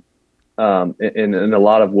encouraging in a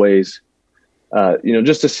lot of ways,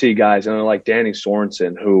 just to see guys, like Danny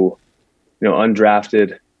Sorensen, who,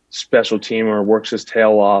 undrafted special teamer, works his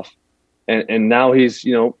tail off. And now he's,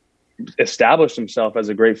 established himself as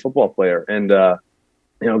a great football player. And,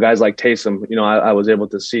 guys like Taysom, I was able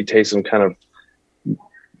to see Taysom kind of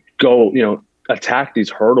go, attack these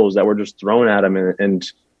hurdles that were just thrown at him.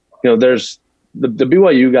 And there's the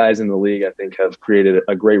BYU guys in the league, I think, have created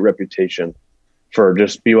a great reputation for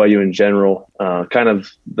just BYU in general, kind of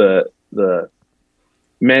the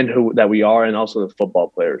men that we are, and also the football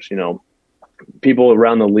players. People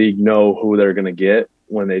around the league know who they're going to get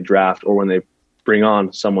when they draft or when they bring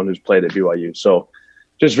on someone who's played at BYU. So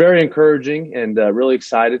just very encouraging and really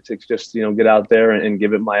excited to just, get out there and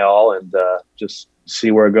give it my all and just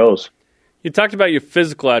see where it goes. You talked about your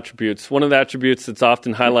physical attributes. One of the attributes that's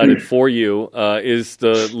often highlighted for you is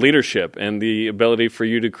the leadership and the ability for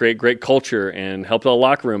you to create great culture and help the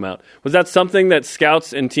locker room out. Was that something that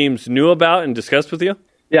scouts and teams knew about and discussed with you?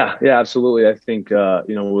 Yeah, absolutely. I think it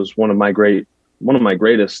was one of my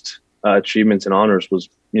greatest achievements and honors was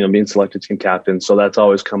being selected team captain. So that's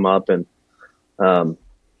always come up, and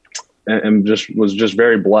was just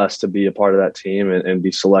very blessed to be a part of that team and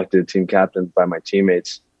be selected team captain by my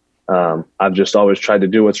teammates. I've just always tried to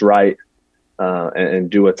do what's right and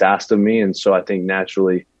do what's asked of me. And so I think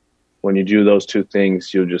naturally when you do those two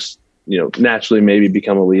things, you'll just, naturally maybe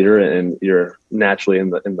become a leader and you're naturally in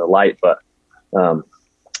the light. But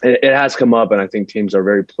it has come up, and I think teams are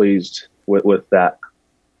very pleased with that.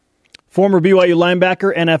 Former BYU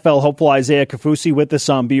linebacker, NFL hopeful Isaiah Kaufusi with us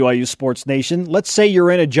on BYU Sports Nation. Let's say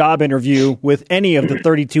you're in a job interview with any of the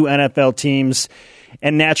 32 NFL teams,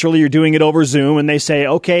 and naturally you're doing it over Zoom, and they say,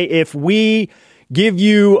 okay, if we give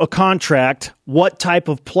you a contract, what type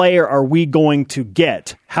of player are we going to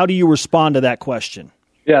get? How do you respond to that question?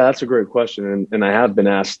 Yeah, that's a great question, and I have been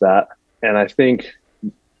asked that. And I think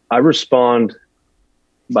I respond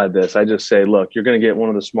by this. I just say, look, you're going to get one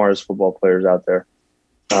of the smartest football players out there.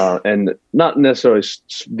 And not necessarily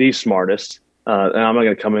the smartest. And I'm not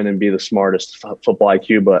going to come in and be the smartest football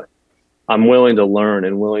IQ, but I'm willing to learn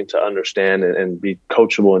and willing to understand and be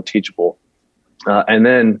coachable and teachable. And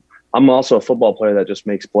then I'm also a football player that just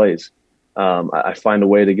makes plays. I find a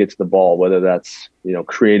way to get to the ball, whether that's,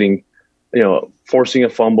 creating, forcing a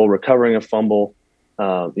fumble, recovering a fumble,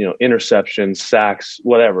 interceptions, sacks,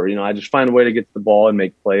 whatever. I just find a way to get to the ball and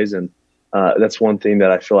make plays. And that's one thing that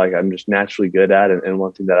I feel like I'm just naturally good at, and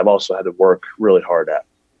one thing that I've also had to work really hard at.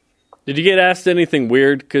 Did you get asked anything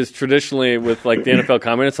weird? Because traditionally with like the NFL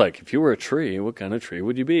comment, it's like, if you were a tree, what kind of tree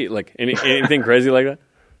would you be? Like anything crazy like that?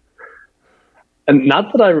 And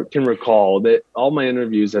not that I can recall, that all my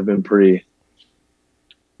interviews have been pretty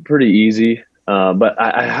easy. But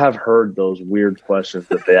I have heard those weird questions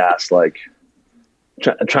that they ask, like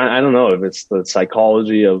I don't know if it's the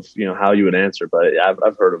psychology of, how you would answer, but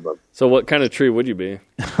I've heard of them. So what kind of tree would you be?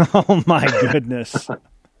 Oh my goodness.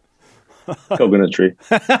 Coconut tree.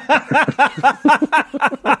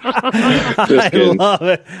 I love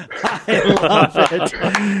it.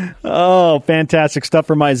 Oh, fantastic stuff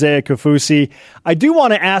from Isaiah Kaufusi. I do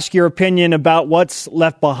want to ask your opinion about what's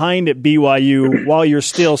left behind at BYU while you're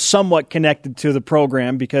still somewhat connected to the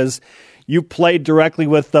program, because you played directly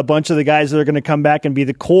with a bunch of the guys that are going to come back and be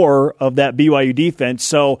the core of that BYU defense.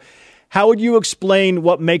 So how would you explain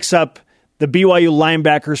what makes up the BYU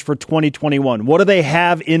linebackers for 2021? What do they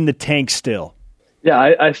have in the tank still? Yeah,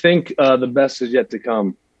 I think the best is yet to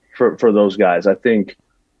come for those guys. I think,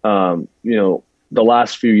 the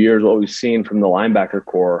last few years, what we've seen from the linebacker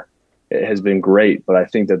core, it has been great, but I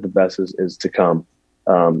think that the best is to come.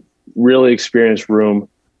 Really experienced room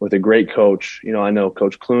with a great coach. I know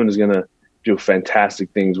Coach Clune is going to do fantastic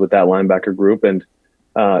things with that linebacker group. And,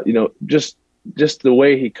 just the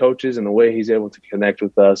way he coaches and the way he's able to connect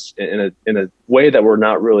with us in a way that we're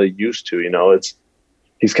not really used to.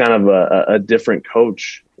 He's kind of a different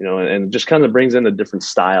coach, and just kind of brings in a different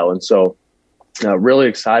style. And so really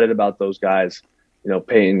excited about those guys,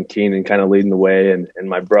 Peyton Keenan kind of leading the way, and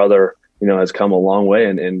my brother, has come a long way,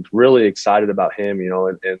 and really excited about him,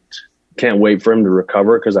 and can't wait for him to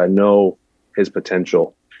recover because I know his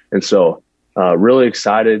potential. And so really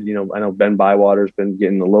excited. I know Ben Bywater's been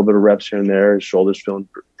getting a little bit of reps here and there. His shoulder's feeling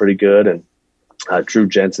pretty good, and Drew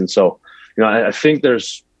Jensen. So, I think the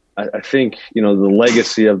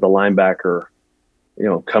legacy of the linebacker,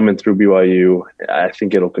 coming through BYU, I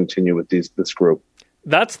think it'll continue with this group.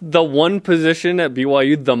 That's the one position at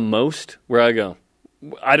BYU the most where I go,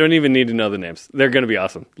 I don't even need to know the names. They're going to be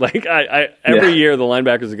awesome. Like every year the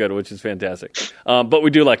linebackers are good, which is fantastic. But we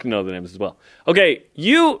do like to know the names as well. Okay,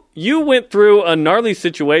 you went through a gnarly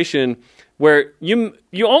situation where you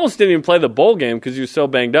almost didn't even play the bowl game because you were so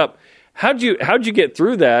banged up. How'd you get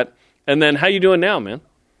through that? And then how you doing now, man?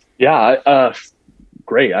 Yeah,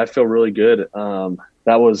 great. I feel really good.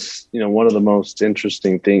 That was, one of the most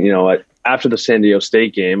interesting things. After the San Diego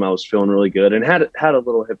State game, I was feeling really good and had a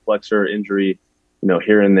little hip flexor injury,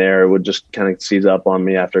 here and there. It would just kind of seize up on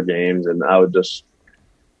me after games, and I would just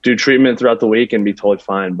do treatment throughout the week and be totally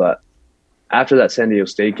fine. But after that San Diego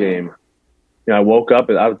State game, I woke up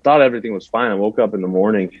and I thought everything was fine. I woke up in the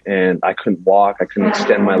morning and I couldn't walk. I couldn't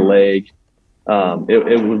extend my leg.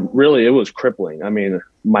 It was crippling. I mean,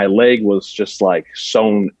 my leg was just like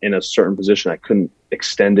sewn in a certain position. I couldn't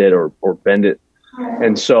extend it or bend it.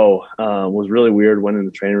 And so, it was really weird. Went in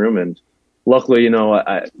the training room, and luckily,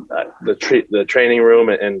 the training room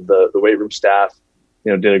and the weight room staff,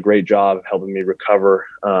 did a great job of helping me recover.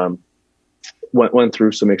 Went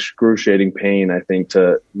through some excruciating pain, I think,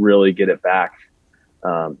 to really get it back,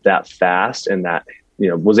 that fast, and that,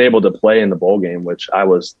 was able to play in the bowl game, which I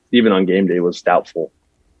was, even on game day, was doubtful.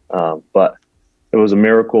 But it was a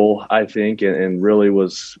miracle, I think, and really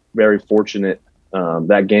was very fortunate.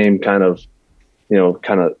 That game kind of,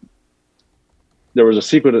 there was a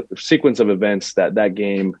sequence of events that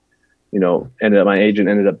game, my agent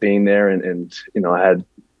ended up being there, and I had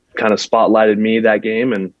kind of spotlighted me that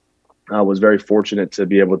game, and I was very fortunate to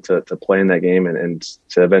be able to play in that game and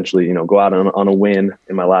to eventually, go out on a win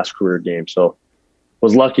in my last career game. So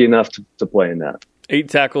was lucky enough to play in that. 8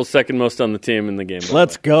 tackles, second most on the team in the game.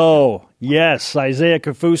 Let's go. Yes, Isaiah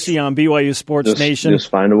Kaufusi on BYU Sports Nation. Just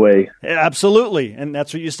find a way. Absolutely. And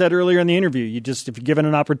that's what you said earlier in the interview. If you're given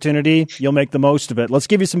an opportunity, you'll make the most of it. Let's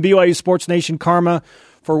give you some BYU Sports Nation karma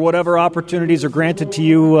for whatever opportunities are granted to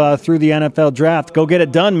you through the NFL draft. Go get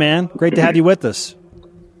it done, man. Great to have you with us.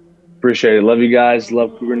 Appreciate it. Love you guys.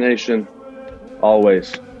 Love Cougar Nation.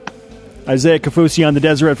 Always. Isaiah Kaufusi on the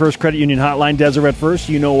Deseret First Credit Union Hotline. Deseret First,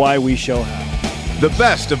 you know why, we show how. The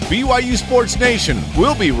best of BYU Sports Nation.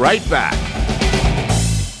 We'll be right back.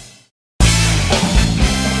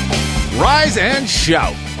 Rise and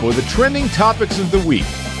shout for the trending topics of the week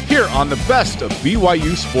here on the best of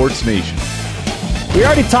BYU Sports Nation. We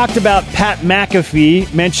already talked about Pat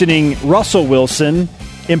McAfee mentioning Russell Wilson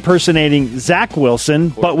impersonating Zach Wilson,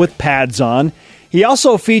 but with pads on. He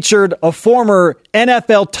also featured a former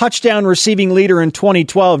NFL touchdown receiving leader in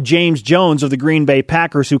 2012, James Jones of the Green Bay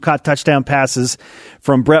Packers, who caught touchdown passes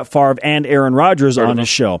from Brett Favre and Aaron Rodgers on his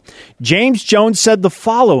show. James Jones said the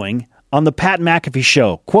following on the Pat McAfee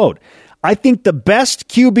show, quote, "I think the best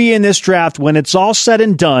QB in this draft when it's all said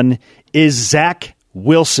and done is Zach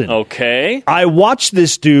Wilson. Okay. I watched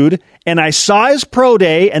this dude, and I saw his pro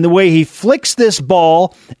day and the way he flicks this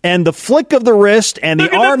ball and the flick of the wrist and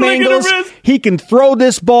the arm angles. He can throw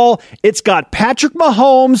this ball. It's got Patrick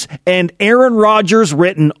Mahomes and Aaron Rodgers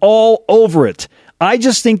written all over it. I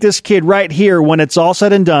just think this kid right here, when it's all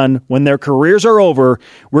said and done, when their careers are over,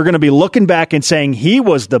 we're going to be looking back and saying he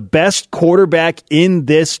was the best quarterback in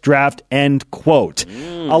this draft, end quote.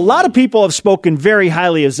 A lot of people have spoken very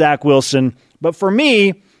highly of Zach Wilson, but for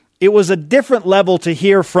me, it was a different level to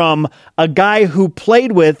hear from a guy who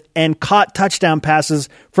played with and caught touchdown passes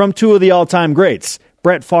from two of the all-time greats,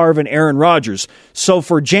 Brett Favre and Aaron Rodgers. So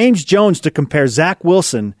for James Jones to compare Zach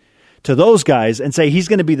Wilson to those guys and say he's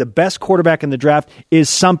going to be the best quarterback in the draft is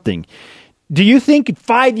something. Do you think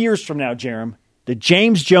 5 years from now, Jerem, that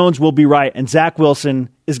James Jones will be right and Zach Wilson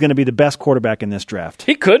is going to be the best quarterback in this draft?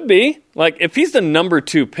 He could be. Like, if he's the number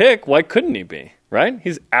 2 pick, why couldn't he be? Right?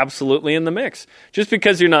 He's absolutely in the mix. Just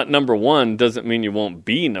because you're not number 1 doesn't mean you won't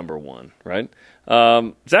be number 1, right?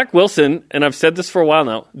 Zach Wilson, and I've said this for a while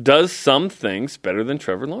now, does some things better than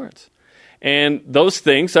Trevor Lawrence. And those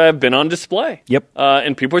things have been on display. Yep.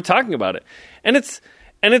 And people are talking about it. And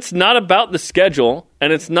it's not about the schedule,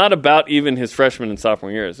 and it's not about even his freshman and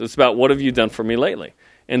sophomore years. It's about what have you done for me lately.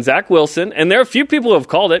 And Zach Wilson, and there are a few people who have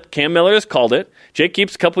called it. Cam Miller has called it. Jake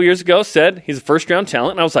Keeps a couple years ago said he's a first-round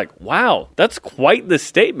talent. And I was like, wow, that's quite the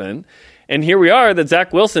statement. And here we are that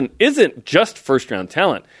Zach Wilson isn't just first-round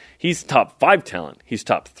talent. He's top 5 talent. He's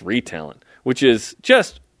top 3 talent, which is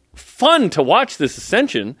just fun to watch this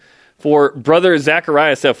ascension for brother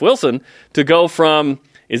Zacharias F. Wilson to go from,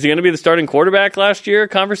 is he going to be the starting quarterback last year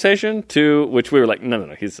conversation to, which we were like,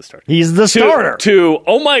 no, he's the starter. He's the starter. To,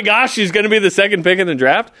 oh my gosh, he's going to be the second pick in the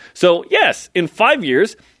draft. So yes, in 5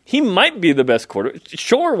 years, he might be the best quarterback.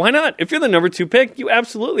 Sure, why not? If you're the number 2 pick, you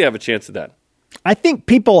absolutely have a chance at that. I think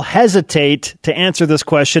people hesitate to answer this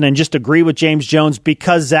question and just agree with James Jones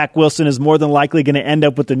because Zach Wilson is more than likely going to end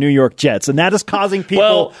up with the New York Jets. And that is causing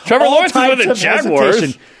people Trevor Lawrence is with the Jaguars.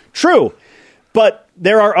 Hesitation. True. But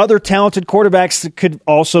there are other talented quarterbacks that could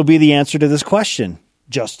also be the answer to this question.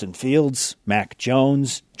 Justin Fields, Mac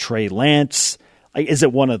Jones, Trey Lance. Is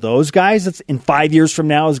it one of those guys that's in 5 years from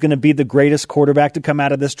now is going to be the greatest quarterback to come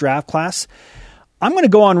out of this draft class? I'm going to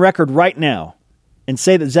go on record right now and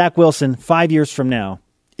say that Zach Wilson, 5 years from now,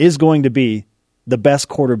 is going to be the best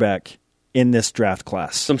quarterback in this draft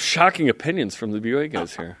class. Some shocking opinions from the BYU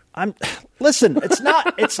guys here. Listen, it's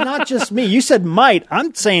not just me. You said might.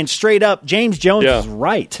 I'm saying straight up, James Jones is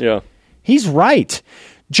right. Yeah. He's right.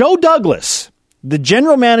 Joe Douglas, the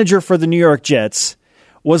general manager for the New York Jets,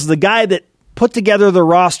 was the guy that put together the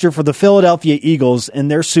roster for the Philadelphia Eagles in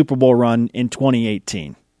their Super Bowl run in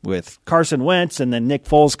 2018 with Carson Wentz, and then Nick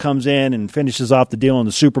Foles comes in and finishes off the deal in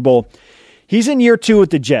the Super Bowl. He's in year 2 with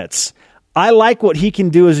the Jets. I like what he can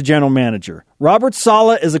do as a general manager. Robert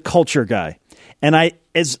Saleh is a culture guy. And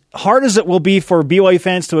as hard as it will be for BYU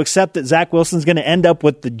fans to accept that Zach Wilson's going to end up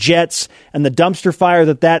with the Jets and the dumpster fire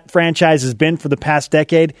that franchise has been for the past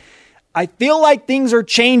decade, I feel like things are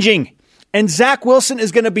changing. And Zach Wilson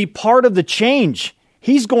is going to be part of the change.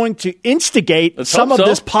 He's going to instigate some of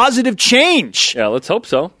this positive change. Yeah, let's hope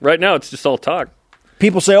so. Right now, it's just all talk.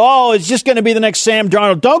 People say, it's just going to be the next Sam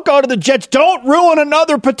Darnold. Don't go to the Jets. Don't ruin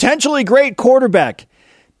another potentially great quarterback.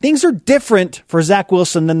 Things are different for Zach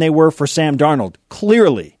Wilson than they were for Sam Darnold,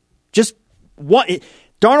 clearly.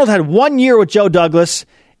 Darnold had 1 year with Joe Douglas,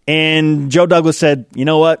 and Joe Douglas said, you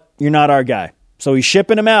know what? You're not our guy. So he's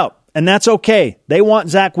shipping him out, and that's okay. They want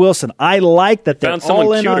Zach Wilson. I like that they're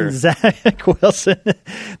all in on Zach Wilson,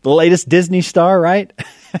 the latest Disney star, right?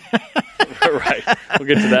 Right. We'll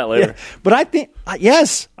get to that later. Yeah. But I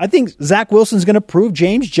think Zach Wilson's going to prove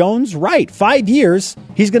James Jones right. 5 years,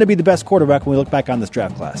 he's going to be the best quarterback when we look back on this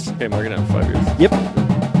draft class. Okay, mark it down 5 years. Yep.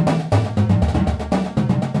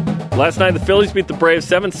 Last night, the Phillies beat the Braves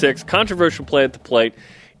 7-6. Controversial play at the plate.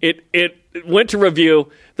 It went to review.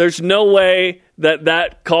 There's no way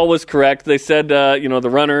that call was correct. They said, the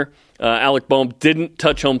runner, Alec Bohm, didn't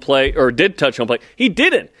touch home plate, or did touch home plate. He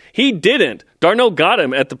didn't. Darno got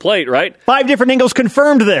him at the plate, right? 5 different angles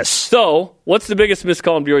confirmed this. So, what's the biggest missed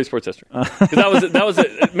call in BYU sports history? Because that was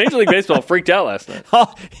Major League Baseball freaked out last night.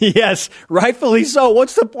 Oh, yes, rightfully so.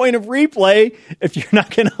 What's the point of replay if you're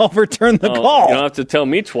not going to overturn the call? You don't have to tell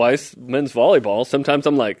me twice. Men's volleyball. Sometimes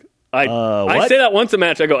I'm like, I say that once a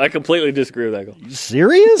match. I go, I completely disagree with that goal. You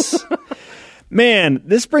serious? Man,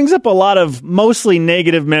 this brings up a lot of mostly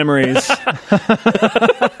negative memories.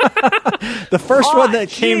 The first one that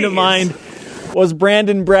came to mind was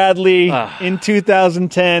Brandon Bradley in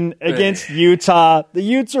 2010 against Utah. The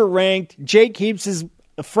Utes are ranked. Jake Heaps is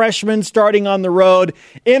a freshman starting on the road.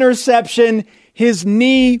 Interception. His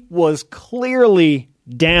knee was clearly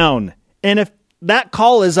down. And if that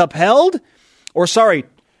call is upheld, overturned.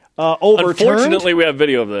 Unfortunately, we have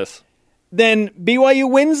video of this. Then BYU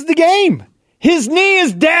wins the game. His knee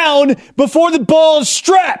is down before the ball is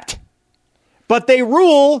strapped. But they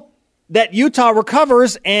rule that Utah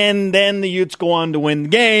recovers, and then the Utes go on to win the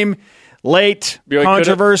game. Late BYU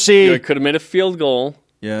controversy. BYU could have made a field goal.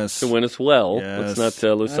 Yes. To win as well. Yes. Let's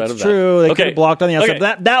not lose sight of that. That's true. They could have blocked on the outside.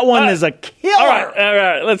 Okay. That one is a killer. All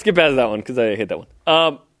right. Let's get past that one because I hate that one.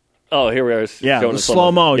 Here we are. Yeah,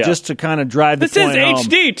 slow-mo, just to kind of drive the point home. This is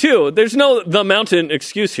HD, too. There's no The Mountain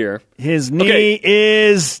excuse here. His knee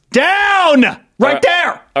is down! Right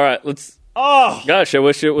there! All right, Gosh, I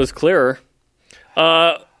wish it was clearer.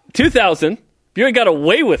 2000, BYU got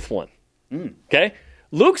away with one. Okay?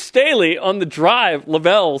 Luke Staley on the drive,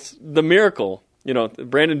 Lavelle's The Miracle.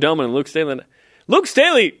 Brandon Doman and Luke Staley. Luke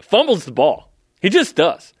Staley fumbles the ball. He just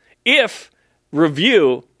does. If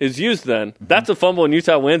review is used then, that's a fumble and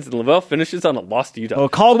Utah wins, and Lavelle finishes on a loss to Utah. A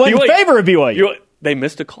call went in favor of BYU. They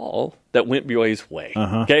missed a call that went BYU's way.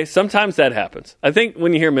 Okay? Sometimes that happens. I think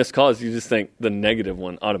when you hear missed calls, you just think the negative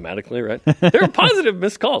one automatically, right? There are positive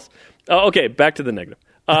missed calls. Okay, back to the negative.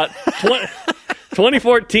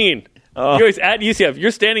 2014. BYU's at UCF.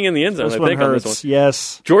 You're standing in the end zone, this I think, hurts. on this one.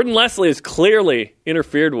 Yes. Jordan Leslie is clearly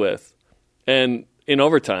interfered with and in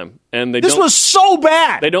overtime. And this was so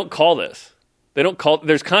bad. They don't call this.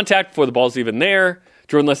 There's contact before the ball's even there.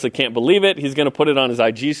 Jordan Leslie can't believe it. He's going to put it on his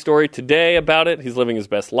IG story today about it. He's living his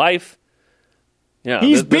best life. Yeah,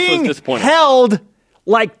 He's being held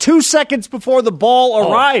like 2 seconds before the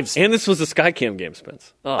ball arrives. And this was a Skycam game,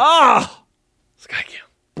 Spence. Skycam.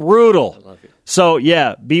 Brutal. I love you. So,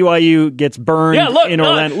 BYU gets burned in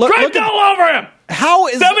Orlando. Look all over him! How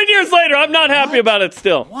is 7 years later, I'm not happy about it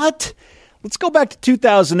still. What? Let's go back to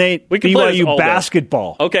 2008 BYU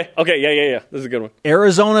basketball. Okay, yeah. This is a good one.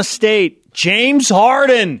 Arizona State, James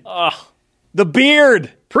Harden. The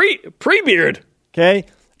beard. Pre-beard. Okay.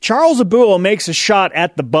 Charles Abua makes a shot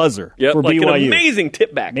at the buzzer for BYU. An amazing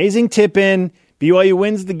tip back. Amazing tip in. BYU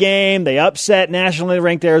wins the game. They upset nationally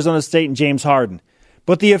ranked Arizona State and James Harden.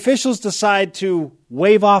 But the officials decide to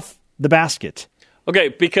wave off the basket. Okay,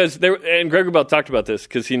 because and Greg Wrubell talked about this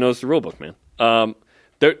because he knows the rule book, man.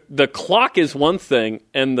 The clock is one thing,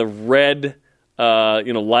 and the red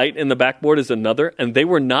light in the backboard is another, and they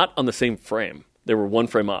were not on the same frame. They were one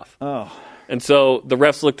frame off. Oh. And so the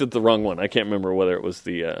refs looked at the wrong one. I can't remember whether it was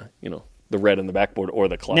the red in the backboard or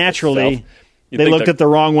the clock Naturally, itself. They looked at the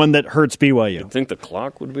wrong one that hurts BYU. You'd think the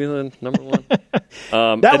clock would be the number one.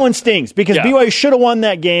 That one stings because BYU should have won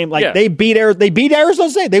that game. They beat Arizona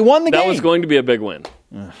State. They won the game. That was going to be a big win.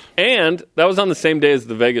 And that was on the same day as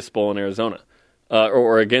the Vegas Bowl in Arizona,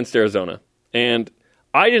 or against Arizona. And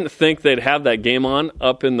I didn't think they'd have that game on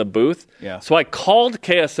up in the booth. Yeah. So I called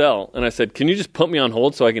KSL and I said, "Can you just put me on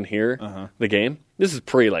hold so I can hear the game?" This is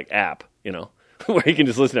app, where you can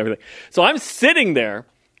just listen to everything. So I'm sitting there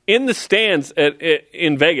in the stands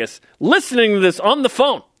in Vegas, listening to this on the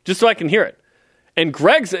phone, just so I can hear it. And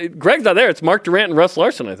Greg's not there. It's Mark Durant and Russ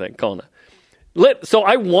Larson, I think, calling it. So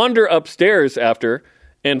I wander upstairs after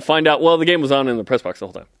and find out, the game was on in the press box the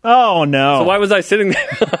whole time. Oh, no. So why was I sitting there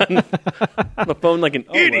on the phone like an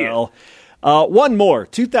idiot? Well. One more,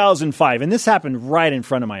 2005, and this happened right in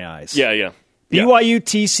front of my eyes. Yeah.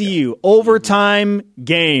 BYU-TCU, overtime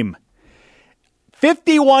game.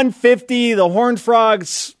 51-50, the Horned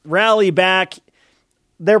Frogs rally back.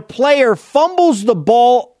 Their player fumbles the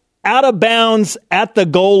ball out of bounds at the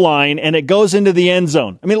goal line, and it goes into the end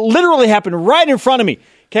zone. I mean, it literally happened right in front of me,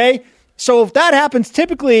 okay? So if that happens,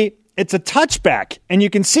 typically it's a touchback, and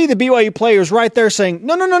you can see the BYU players right there saying,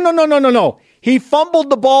 no. He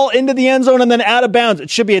fumbled the ball into the end zone and then out of bounds.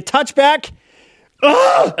 It should be a touchback.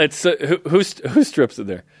 Ugh! It's who strips it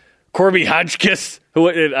there? Corby Hodgkiss?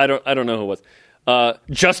 I don't know who it was.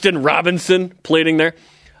 Justin Robinson plating there.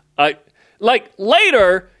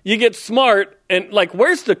 Later, you get smart and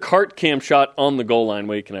where's the cart cam shot on the goal line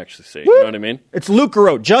where you can actually see? You know what I mean? It's Luke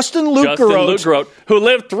Garotte. Justin Luke Garotte, who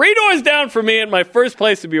lived 3 doors down from me at my first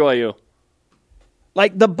place at BYU.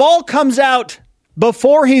 The ball comes out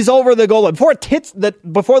before he's over the goal line,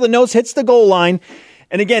 before the nose hits the goal line.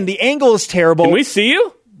 And again, the angle is terrible. Can we see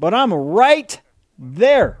you? But I'm right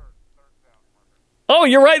there. Oh,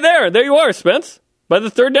 you're right there. There you are, Spence. By the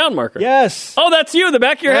third down marker. Yes. Oh, that's you. The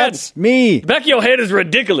back of your head. That's me. The back of your head is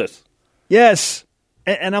ridiculous. Yes.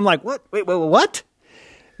 And I'm like, what? Wait, what?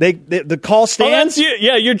 The call stands? Oh, that's you.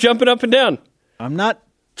 Yeah, you're jumping up and down. I'm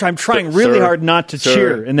trying really hard not to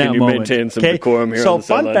cheer in that moment. Can you maintain some decorum here on the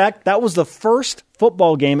sideline? So, fun fact, that was the first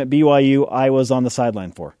football game at BYU I was on the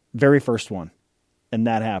sideline for. Very first one. And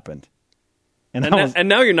that happened. And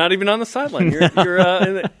now you're not even on the sideline. You're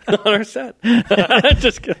on our set.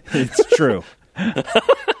 Just kidding. It's true.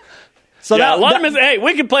 So yeah, a lot of hey,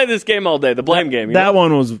 we can play this game all day. The blame game. That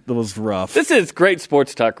one was rough. This is great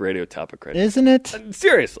sports talk radio topic, right? Isn't it?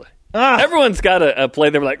 Seriously, everyone's got a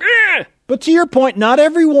play. They're like, eh. But to your point, not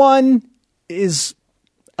everyone is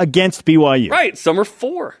against BYU. Right? Some are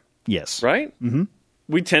for. Yes. Right. Mm-hmm.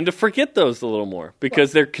 We tend to forget those a little more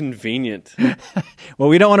because they're convenient. Well,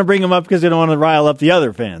 we don't want to bring them up because we don't want to rile up the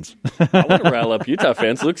other fans. I want to rile up Utah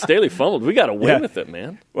fans. Luke Staley fumbled. We got to win with it,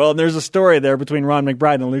 man. Well, there's a story there between Ron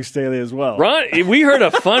McBride and Luke Staley as well. We heard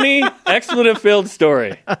a funny expletive-filled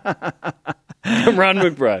story from Ron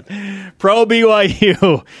McBride. Pro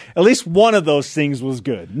BYU. At least one of those things was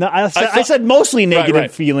good. No, I said mostly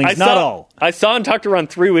negative feelings, not all. I saw and talked to Ron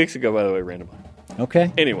 3 weeks ago, by the way, randomly.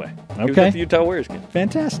 Okay. Anyway, he was at the Utah Warriors game.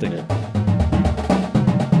 Fantastic. Yeah.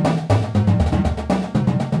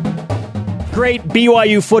 Great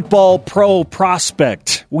BYU football pro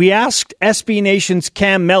prospect. We asked SB Nation's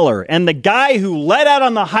Cam Miller, and the guy who led out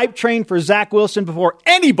on the hype train for Zach Wilson before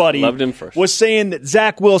anybody loved him first. Was saying that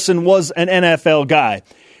Zach Wilson was an NFL guy.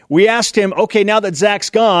 We asked him, okay, now that Zach's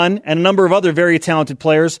gone and a number of other very talented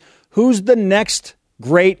players, who's the next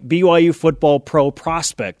great BYU football pro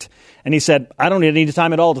prospect? And he said, I don't need any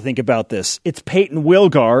time at all to think about this. It's Peyton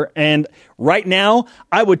Wilgar, and right now,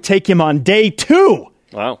 I would take him on day 2.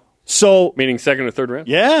 Wow. So, meaning second or third round?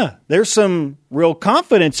 Yeah, there's some real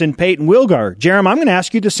confidence in Peyton Wilgar. Jerem, I'm going to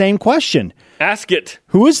ask you the same question. Ask it.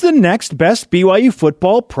 Who is the next best BYU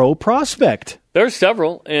football pro prospect? There's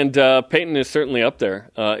several, and Peyton is certainly up there,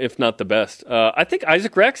 if not the best. I think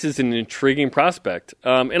Isaac Rex is an intriguing prospect.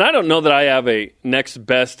 And I don't know that I have a next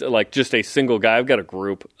best, like just a single guy. I've got a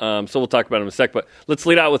group, so we'll talk about him in a sec. But let's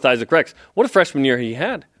lead out with Isaac Rex. What a freshman year he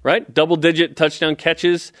had, right? Double-digit touchdown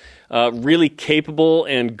catches, really capable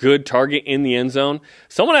and good target in the end zone.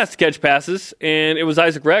 Someone has to catch passes, and it was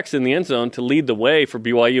Isaac Rex in the end zone to lead the way for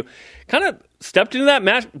BYU. Kind of stepped into that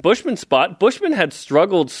Matt Bushman spot. Bushman had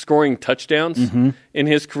struggled scoring touchdowns in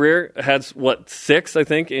his career. Had, 6, I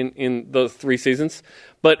think, in those 3 seasons,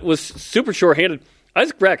 but was super sure-handed.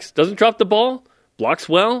 Isaac Rex doesn't drop the ball, blocks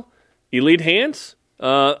well, elite hands.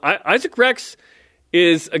 Isaac Rex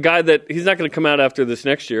is a guy that he's not going to come out after this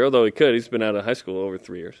next year, although he could. He's been out of high school over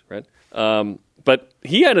 3 years, right? But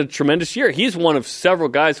he had a tremendous year. He's one of several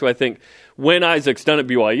guys who I think when Isaac's done at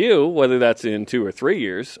BYU, whether that's in 2 or 3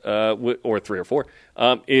 years, or 3 or 4,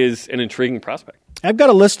 is an intriguing prospect. I've got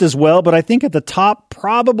a list as well, but I think at the top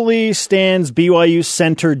probably stands BYU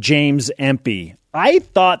center James Empey. I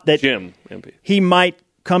thought that Jim Empey. He might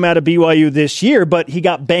come out of BYU this year, but he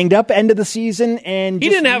got banged up end of the season, and he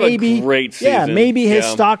didn't have a great season. Yeah, maybe his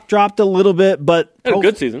stock dropped a little bit, but had a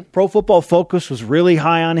good season. Pro Football Focus was really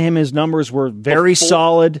high on him. His numbers were very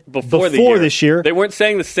solid before this year. They weren't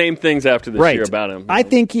saying the same things after this year about him. I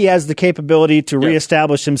think he has the capability to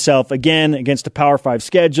reestablish himself again against a Power 5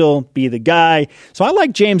 schedule, be the guy. So I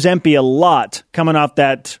like James Empey a lot coming off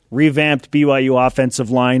that revamped BYU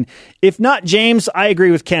offensive line. If not James, I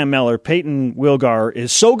agree with Cam Miller. Peyton Wilgar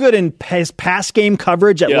is so good in pass game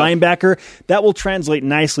coverage at linebacker, that will translate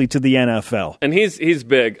nicely to the NFL. And he's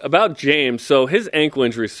big. About James, so his ankle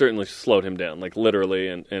injury certainly slowed him down, like literally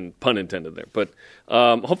and pun intended there. But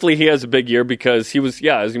hopefully he has a big year because he was,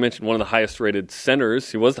 as you mentioned, one of the highest rated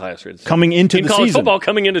centers. He was the highest rated center coming into in the college season. Football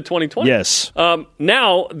coming into 2020. Yes.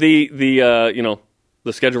 Now the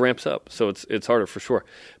schedule ramps up, so it's harder for sure.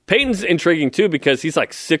 Peyton's intriguing too because he's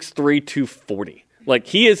like 6'3", 240. Like,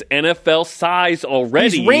 he is NFL size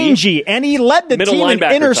already. He's rangy, and he led the team in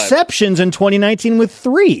interceptions in 2019 with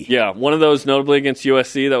 3. Yeah, one of those notably against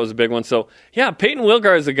USC. That was a big one. So, Peyton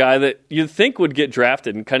Wilgar is a guy that you'd think would get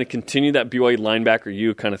drafted and kind of continue that BYU linebacker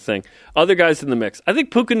U kind of thing. Other guys in the mix. I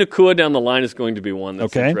think Puka Nacua down the line is going to be one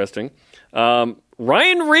that's interesting.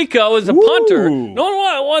 Ryan Rico is a punter. No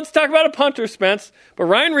one wants to talk about a punter, Spence, but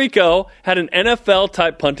Ryan Rico had an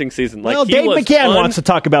NFL-type punting season. Well, Dave McCann wants to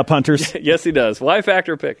talk about punters. Yes, he does. Y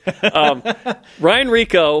factor pick. Ryan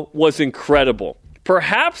Rico was incredible.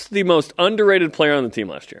 Perhaps the most underrated player on the team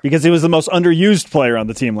last year. Because he was the most underused player on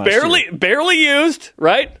the team last year. Barely used,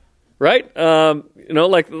 right? Like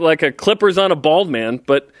a Clippers on a bald man.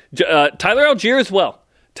 But Tyler Algier as well.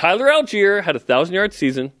 Tyler Algier had a 1,000-yard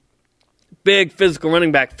season. Big, physical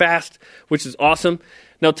running back, fast, which is awesome.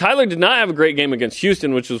 Now, Tyler did not have a great game against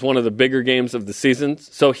Houston, which was one of the bigger games of the season.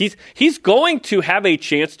 So he's going to have a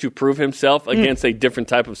chance to prove himself against a different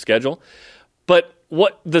type of schedule. But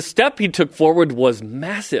the step he took forward was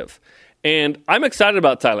massive. And I'm excited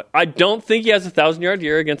about Tyler. I don't think he has a 1,000-yard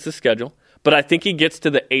year against the schedule, but I think he gets to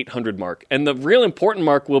the 800 mark. And the real important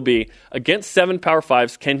mark will be against 7 Power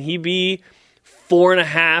 5s, can he be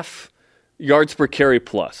 4.5 yards per carry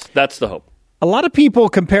plus. That's the hope. A lot of people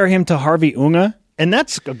compare him to Harvey Unga, and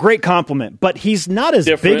that's a great compliment, but he's not as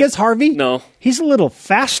Different. big as Harvey. No. He's a little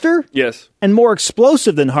faster Yes. and more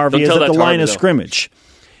explosive than Harvey is at the line of scrimmage.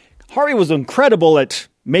 Harvey was incredible at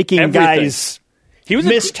making guys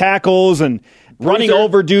miss tackles and running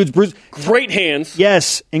over dudes. Great hands.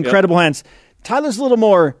 Yes, incredible hands. Tyler's a little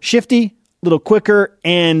more shifty, a little quicker,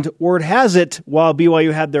 and word has it, while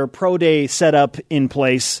BYU had their pro day set up in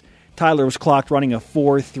place, Tyler was clocked running a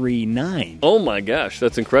 4.39. Oh my gosh,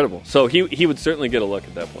 that's incredible. So he would certainly get a look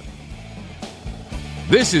at that point.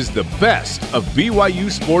 This is the best of BYU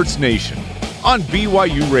Sports Nation on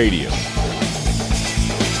BYU Radio.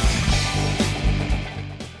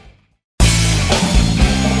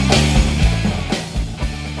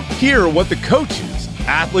 Hear what the coaches,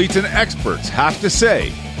 athletes, and experts have to say.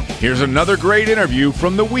 Here's another great interview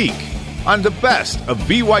from the week on the best of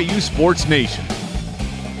BYU Sports Nation.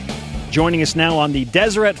 Joining us now on the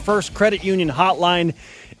Deseret First Credit Union hotline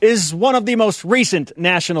is one of the most recent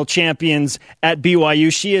national champions at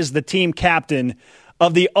BYU. She is the team captain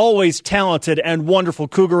of the always talented and wonderful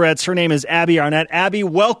Cougarettes. Her name is Abby Arnett. Abby,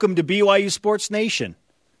 welcome to BYU Sports Nation.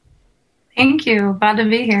 Thank you. Glad to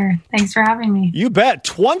be here. Thanks for having me. You bet.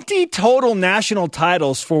 20 total national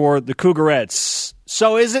titles for the Cougarettes.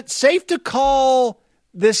 So is it safe to call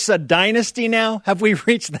this a dynasty now? Have we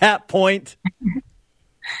reached that point?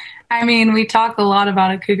 I mean, we talk a lot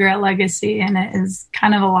about a Cougarette legacy, and it is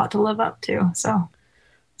kind of a lot to live up to. So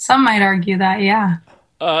some might argue that, yeah.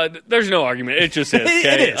 There's no argument. It just is.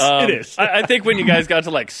 Okay? It is. I think when you guys got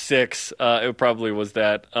to like 6, it probably was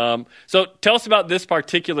that. So tell us about this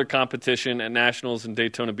particular competition at Nationals in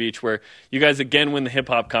Daytona Beach, where you guys again win the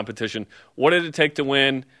hip-hop competition. What did it take to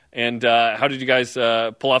win, and how did you guys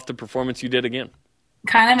pull off the performance you did again?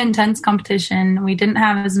 Kind of intense competition. We didn't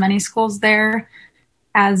have as many schools there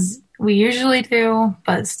as we usually do,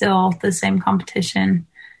 but still the same competition.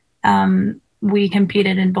 We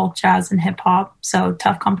competed in both jazz and hip-hop, so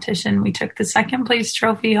tough competition. We took the second place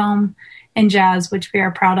trophy home in jazz, which we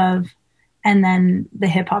are proud of, and then the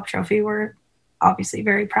hip-hop trophy we're obviously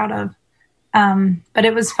very proud of. But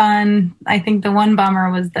it was fun. I think the one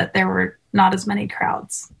bummer was that there were not as many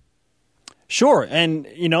crowds. Sure, and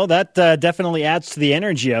that definitely adds to the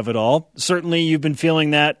energy of it all. Certainly you've been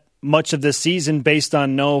feeling that much of this season based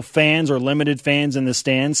on no fans or limited fans in the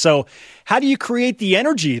stands. So how do you create the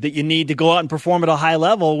energy that you need to go out and perform at a high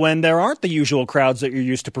level when there aren't the usual crowds that you're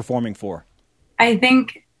used to performing for? I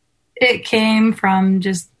think it came from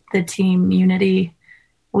just the team unity.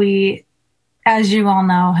 We, as you all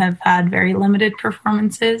know, have had very limited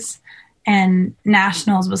performances, and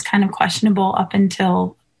Nationals was kind of questionable up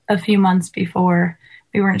until a few months before.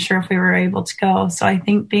 We weren't sure if we were able to go. So I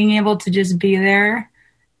think being able to just be there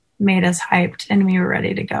made us hyped, and we were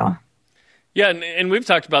ready to go. Yeah, and we've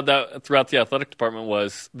talked about that throughout the athletic department,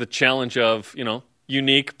 was the challenge of,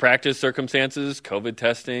 unique practice circumstances, COVID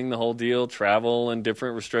testing, the whole deal, travel and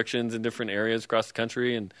different restrictions in different areas across the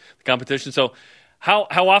country and the competition. So how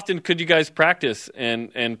often could you guys practice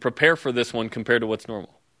and prepare for this one compared to what's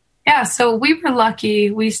normal? Yeah, so we were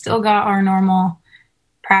lucky. We still got our normal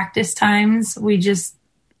practice times.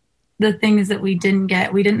 The things that we didn't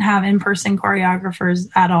have in-person choreographers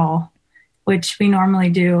at all, which we normally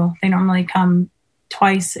do. They normally come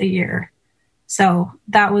twice a year. So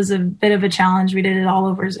that was a bit of a challenge. We did it all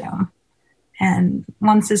over Zoom. And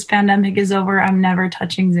once this pandemic is over, I'm never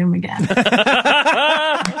touching Zoom again.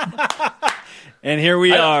 And here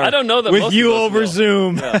we are. I don't know that with you over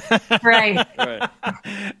Zoom. Yeah. Right.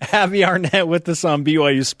 Abby Arnett with us on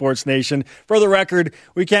BYU Sports Nation. For the record,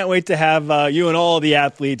 we can't wait to have you and all the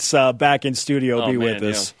athletes back in studio with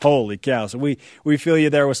us. Yeah. Holy cow. So we feel you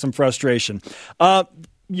there with some frustration.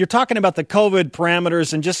 You're talking about the COVID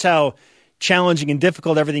parameters and just how challenging and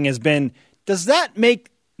difficult everything has been. Does that make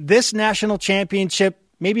this national championship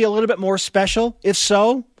maybe a little bit more special? If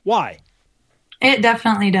so, why? It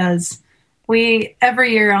definitely does. We,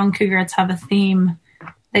 every year on Cougarettes, have a theme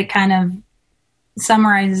that kind of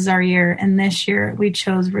summarizes our year. And this year we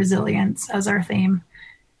chose resilience as our theme.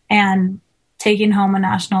 And taking home a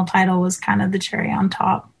national title was kind of the cherry on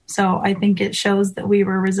top. So I think it shows that we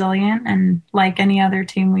were resilient. And like any other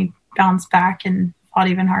team, we bounced back and fought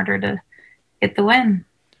even harder to get the win.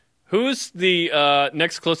 Who's the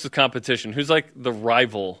next closest competition? Who's like the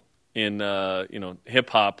rival in hip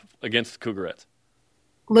hop against the Cougarettes?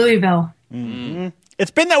 Louisville. Mm-hmm.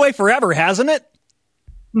 It's been that way forever, hasn't it?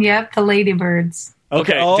 Yep, the Ladybirds.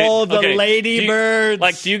 Okay. The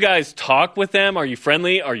Ladybirds. Do you guys talk with them? Are you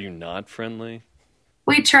friendly? Are you not friendly?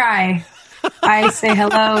 We try. I say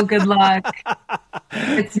hello, good luck.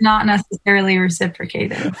 It's not necessarily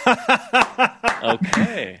reciprocated.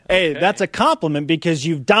 Okay. Hey, that's a compliment because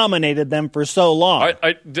you've dominated them for so long.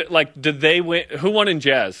 Did they win? Who won in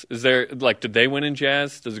jazz? Is there did they win in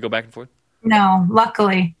jazz? Does it go back and forth? No,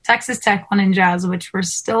 luckily Texas Tech won in jazz, which we're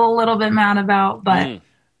still a little bit mad about, but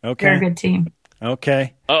they're a good team.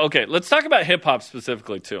 Okay. Okay. Let's talk about hip hop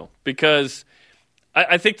specifically too, because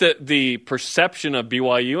I think that the perception of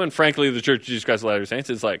BYU and frankly the Church of Jesus Christ of Latter-day Saints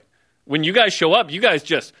is like when you guys show up, you guys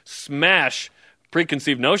just smash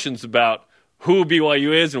preconceived notions about who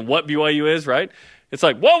BYU is and what BYU is, right? It's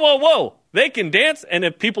like, whoa, they can dance. And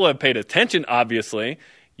if people have paid attention, obviously,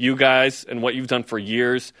 you guys and what you've done for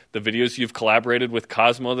years, the videos you've collaborated with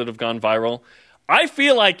Cosmo that have gone viral, I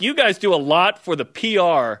feel like you guys do a lot for the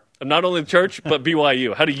PR of not only the church, but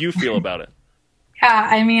BYU. How do you feel about it? Yeah,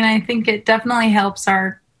 I mean, I think it definitely helps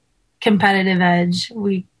our competitive edge.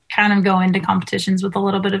 We kind of go into competitions with a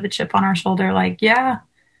little bit of a chip on our shoulder, like, yeah,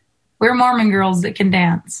 we're Mormon girls that can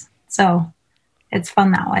dance. So it's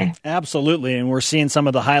fun that way. Absolutely. And we're seeing some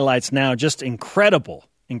of the highlights now. Just incredible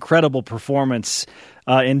performance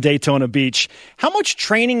in Daytona Beach. How much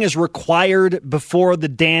training is required before the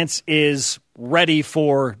dance is ready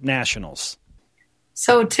for nationals?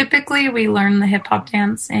 So typically we learn the hip hop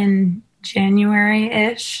dance in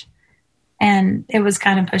January-ish. And it was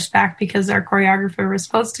kind of pushed back because our choreographer was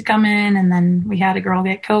supposed to come in and then we had a girl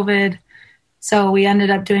get COVID. So we ended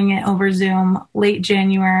up doing it over Zoom late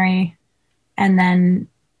January and then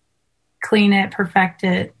clean it, perfect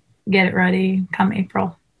it, get it ready come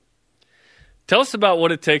April. Tell us about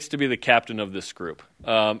what it takes to be the captain of this group.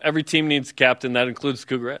 Every team needs a captain. That includes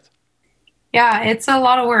Cougarettes. Yeah, it's a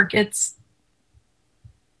lot of work. It's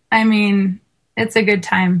a good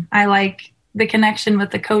time. I like the connection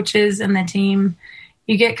with the coaches and the team.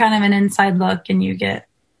 You get kind of an inside look and you get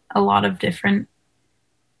a lot of different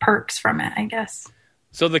perks from it, I guess.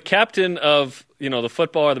 So the captain of, the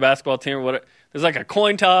football or the basketball team or whatever, there's like a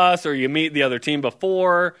coin toss or you meet the other team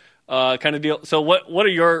before kind of deal. So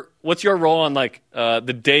what's your role on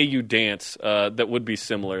the day you dance that would be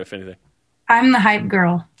similar, if anything? I'm the hype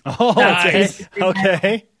girl. Oh, nice.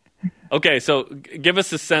 Okay. Okay, so give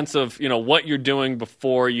us a sense of what you're doing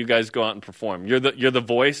before you guys go out and perform. You're the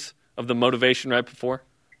voice of the motivation right before.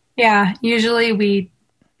 Yeah, usually we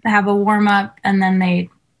have a warm up, and then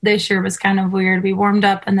this year was kind of weird. We warmed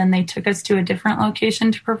up, and then they took us to a different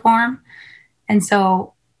location to perform, and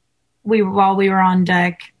so while we were on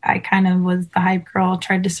deck, I kind of was the hype girl,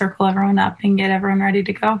 tried to circle everyone up and get everyone ready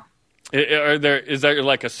to go. Is there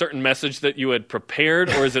like a certain message that you had prepared,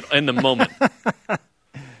 or is it in the moment?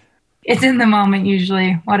 It's in the moment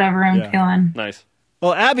usually, whatever I'm feeling. Nice.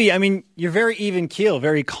 Well, Abby, you're very even keel,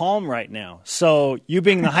 very calm right now. So you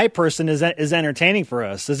being the hype person is entertaining for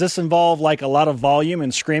us. Does this involve like a lot of volume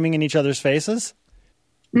and screaming in each other's faces?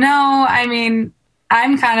 No, I'm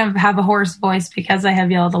kind of have a hoarse voice because I have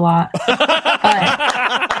yelled a lot.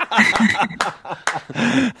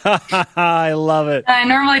 I love it. I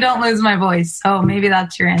normally don't lose my voice, so maybe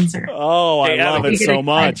that's your answer. Oh, I love it so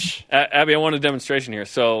much. Abby, I want a demonstration here.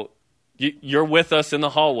 So you're with us in the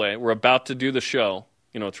hallway. We're about to do the show.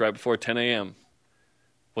 It's right before 10 a.m.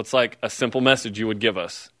 What's like a simple message you would give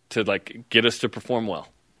us to get us to perform well?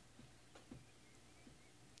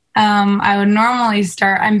 I would normally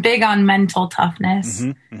start. I'm big on mental toughness.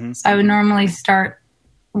 So I would normally start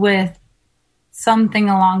with something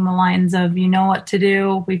along the lines of, you know what to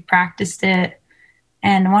do. We've practiced it.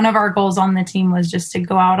 And one of our goals on the team was just to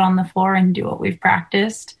go out on the floor and do what we've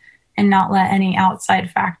practiced and not let any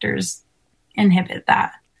outside factors inhibit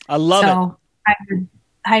that. I love it. So I would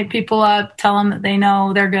hype people up, tell them that they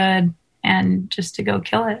know they're good, and just to go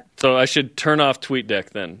kill it. So I should turn off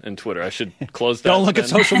TweetDeck then and Twitter. I should close that. Don't look at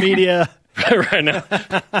social media right now.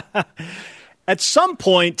 At some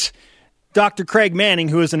point, Dr. Craig Manning,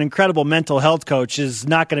 who is an incredible mental health coach, is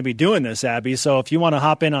not going to be doing this, Abby. So if you want to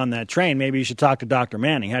hop in on that train, maybe you should talk to Dr.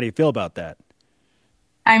 Manning. How do you feel about that?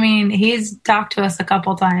 He's talked to us a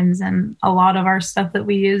couple times, and a lot of our stuff that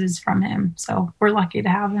we use is from him. So we're lucky to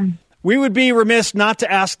have him. We would be remiss not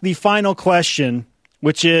to ask the final question,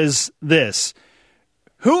 which is this.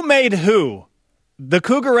 Who made who? The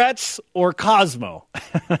Cougarettes or Cosmo?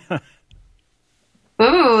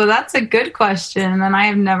 Ooh, that's a good question, and I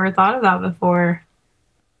have never thought of that before.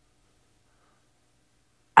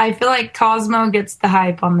 I feel like Cosmo gets the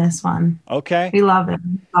hype on this one. Okay. We love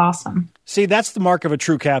him. Awesome. See, that's the mark of a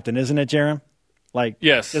true captain, isn't it, Jerem?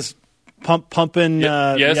 Yes. Just pumping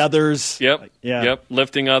yes. the others. Yep. Yeah. Yep.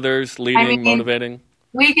 Lifting others, leading, motivating.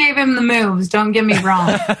 We gave him the moves. Don't get me wrong.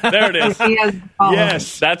 There it is. He has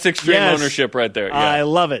Yes. That's extreme ownership right there. Yeah. I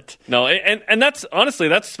love it. No, and that's honestly,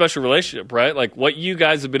 that's a special relationship, right? Like what you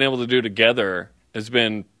guys have been able to do together has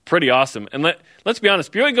been pretty awesome. And let's be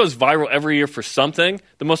honest, BYU goes viral every year for something.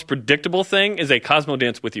 The most predictable thing is a Cosmo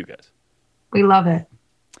dance with you guys. We love it.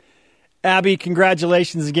 Abby,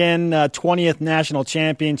 congratulations again. 20th National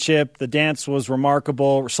Championship. The dance was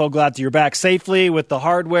remarkable. We're so glad that you're back safely with the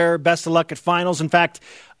hardware. Best of luck at finals. In fact,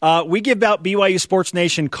 we give out BYU Sports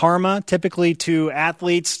Nation karma typically to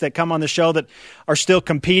athletes that come on the show that are still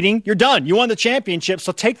competing. You're done. You won the championship,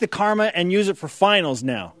 so take the karma and use it for finals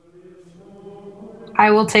now.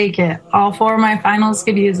 I will take it. All 4 of my finals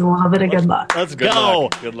could use a little bit of good luck. Let's go.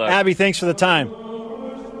 Good luck. Abby, thanks for the time.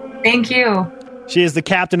 Thank you. She is the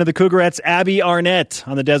captain of the Cougarettes, Abby Arnett,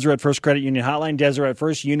 on the Deseret First Credit Union Hotline. Deseret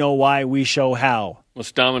First, you know why, we show how.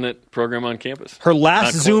 Most dominant program on campus. Her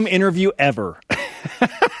last Zoom interview ever.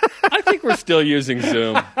 I think we're still using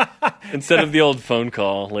Zoom instead of the old phone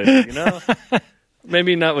call later, you know?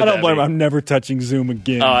 Maybe not with I don't blame Abby. I'm never touching Zoom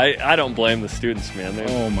again. Oh, I don't blame the students, man.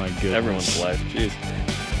 Oh, my goodness. Everyone's life. Jeez.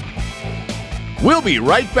 We'll be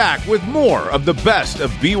right back with more of the best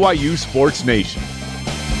of BYU Sports Nation.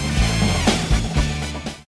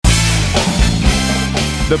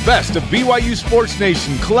 The best of BYU Sports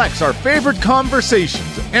Nation collects our favorite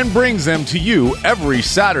conversations and brings them to you every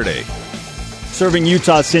Saturday. Serving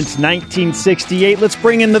Utah since 1968. Let's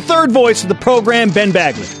bring in the third voice of the program, Ben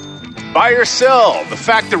Bagley. Buy or sell. The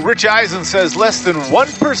fact that Rich Eisen says less than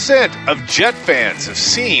 1% of Jet fans have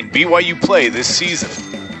seen BYU play this season.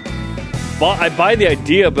 Well, I buy the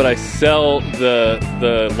idea, but I sell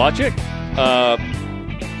the logic.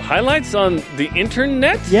 Highlights on the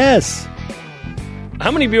internet? Yes. How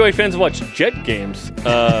many BYU fans watch Jet games?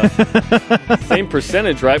 Same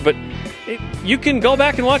percentage, right? But you can go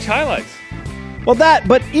back and watch highlights. Well,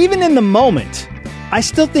 but even in the moment, I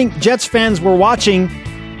still think Jets fans were watching,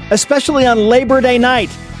 especially on Labor Day night,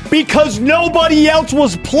 because nobody else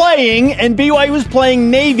was playing, and BYU was playing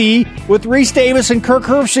Navy with Reese Davis and Kirk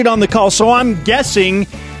Herbstreit on the call. So I'm guessing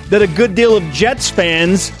that a good deal of Jets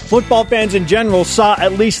fans, football fans in general, saw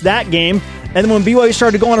at least that game. And then when BYU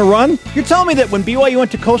started to go on a run, you're telling me that when BYU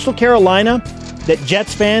went to Coastal Carolina, that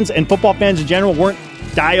Jets fans and football fans in general weren't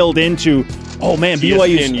dialed into, oh man,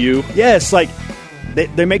 BYU's... ESPNU. Yes, like,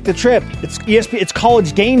 they make the trip. It's ESPN, it's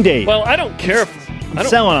college game day. Well, I don't care if... I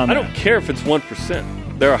don't care if it's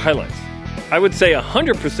 1%. There are highlights. I would say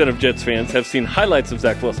 100% of Jets fans have seen highlights of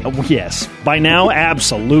Zach Wilson. Yes. By now,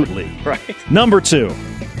 absolutely. Right. Number 2.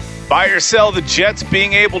 Buy or sell the Jets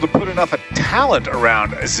being able to put enough talent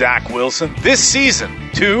around Zach Wilson this season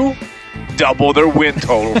to double their win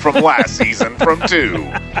total from last season from 2.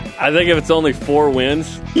 I think if it's only 4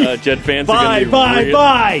 wins, Jet fans are going to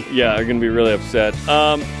be are going to be really upset.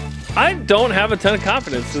 I don't have a ton of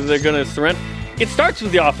confidence that they're going to surrender. It starts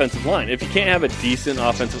with the offensive line. If you can't have a decent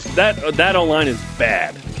offensive, that O-line is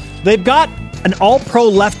bad. They've got an all-pro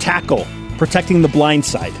left tackle protecting the blind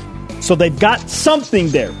side. So they've got something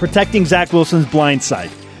there protecting Zach Wilson's blind side.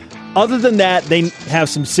 Other than that, they have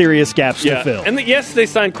some serious gaps to fill. And yes, they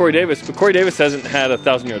signed Corey Davis, but Corey Davis hasn't had a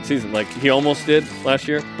 1,000-yard season. Like he almost did last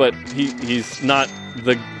year, but he's not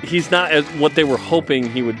as what they were hoping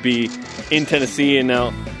he would be in Tennessee, and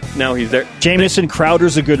now he's there. Jamison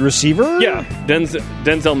Crowder's a good receiver. Yeah,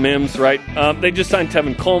 Denzel Mims, right? They just signed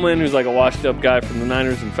Tevin Coleman, who's like a washed-up guy from the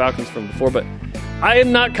Niners and Falcons from before, but I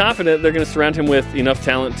am not confident they're going to surround him with enough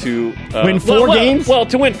talent to win 4 games. Well,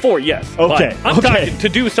 to win 4, yes. Okay, I'm talking to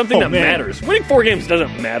do something that matters. Winning 4 games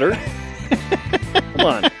doesn't matter. Come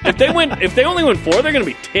on, if they only win 4, they're going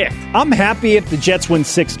to be ticked. I'm happy if the Jets win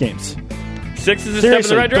 6 games. 6 is a Seriously, step in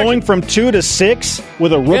the right direction. Going from 2 to 6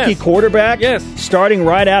 with a rookie quarterback, starting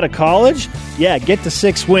right out of college, get to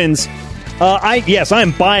 6 wins. I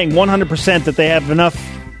am buying 100% that they have enough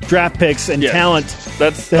draft picks and talent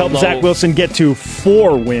to help Zach Wilson get to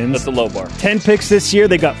 4 wins. That's a low bar. 10 picks this year.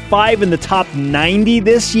 They got 5 in the top 90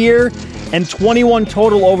 this year and 21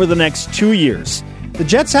 total over the next 2 years. The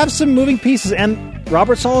Jets have some moving pieces, and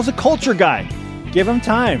Robert Saleh is a culture guy. Give him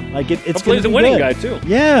time. Like it's going to be a winning good. guy, too.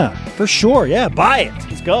 Yeah, for sure. Yeah, buy it.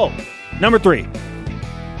 Let's go. Number 3.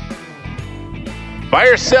 Buy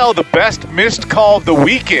or sell the best missed call of the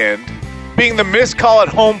weekend being the missed call at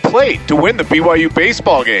home plate to win the BYU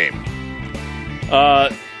baseball game.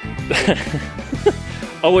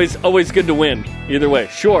 Always good to win. Either way,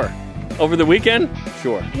 sure. Over the weekend,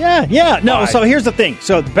 sure. Yeah. No, Bye. so here's the thing.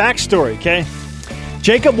 So backstory, okay?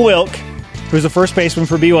 Jacob Wilk, who's a first baseman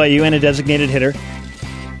for BYU and a designated hitter,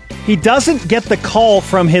 he doesn't get the call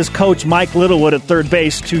from his coach, Mike Littlewood, at third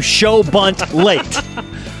base to show bunt late.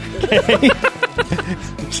 Okay?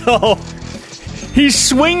 So he's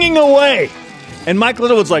swinging away. And Mike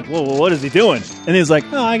Littlewood's like, well, what is he doing? And he's like,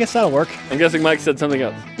 I guess that'll work. I'm guessing Mike said something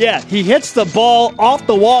else. Yeah, he hits the ball off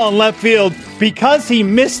the wall in left field because he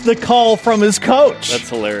missed the call from his coach. That's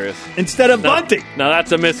hilarious. Instead of bunting. Now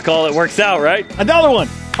that's a missed call. It works out, right? Another one.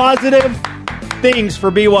 Positive things for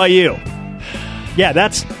BYU. Yeah,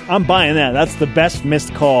 I'm buying that. That's the best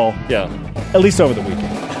missed call. Yeah. At least over the weekend.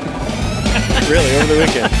 Really, over the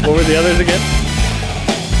weekend. What were the others again?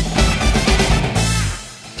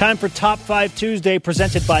 Time for Top 5 Tuesday,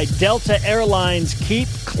 presented by Delta Airlines. Keep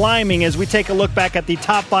climbing as we take a look back at the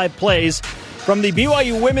top 5 plays from the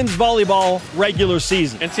BYU women's volleyball regular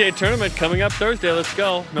season. NCAA tournament coming up Thursday. Let's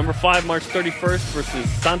go. Number 5, March 31st versus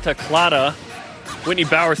Santa Clara. Whitney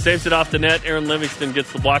Bauer saves it off the net. Aaron Livingston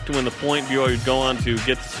gets the block to win the point. BYU would go on to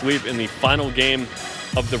get the sweep in the final game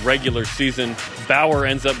of the regular season. Bauer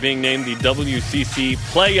ends up being named the WCC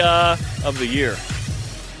Playa of the Year.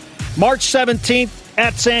 March 17th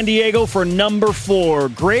at San Diego for number 4.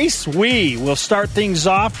 Grace Wee will start things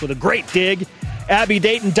off with a great dig. Abby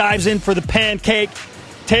Dayton dives in for the pancake.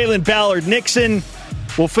 Taylon Ballard-Nixon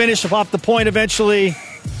will finish off the point eventually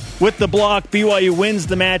with the block. BYU wins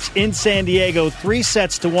the match in San Diego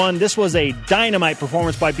 3-1. This was a dynamite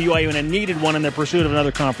performance by BYU and a needed one in their pursuit of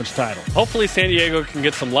another conference title. Hopefully San Diego can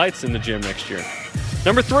get some lights in the gym next year.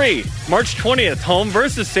 Number 3, March 20th, home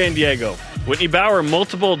versus San Diego. Whitney Bauer,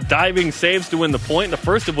 multiple diving saves to win the point, the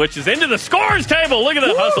first of which is into the scores table. Look at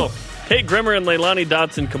that hustle. Kate Grimmer and Leilani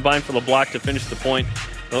Dodson combined for the block to finish the point.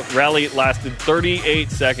 The rally lasted 38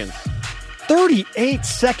 seconds.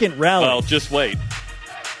 38-second rally. Well, just wait.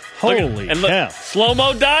 Holy cow.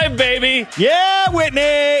 Slow-mo dive, baby. Yeah,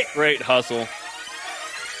 Whitney. Great hustle.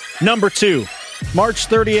 Number 2, March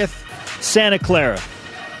 30th, Santa Clara.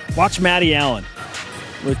 Watch Maddie Allen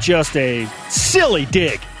with just a silly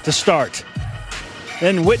dig to start.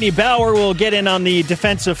 Then Whitney Bauer will get in on the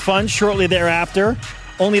defensive fun shortly thereafter,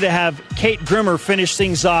 only to have Kate Grimmer finish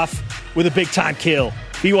things off with a big-time kill.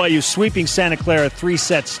 BYU sweeping Santa Clara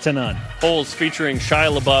 3-0. Holes featuring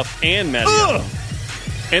Shia LaBeouf and Maddie Allen.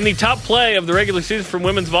 And the top play of the regular season from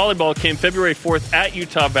women's volleyball came February 4th at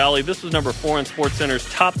Utah Valley. This was number 4 in SportsCenter's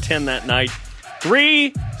top 10 that night.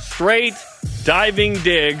 3 straight diving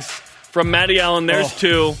digs from Maddie Allen. There's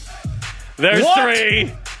 2. There's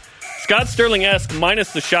 3. Scott Sterling-esque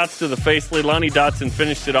minus the shots to the face. Leilani Dodson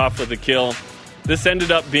finished it off with a kill. This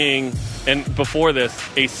ended up being, and before this,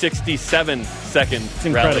 a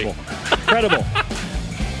 67-second rally. Incredible.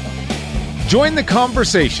 Join the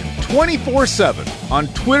conversation 24/7 on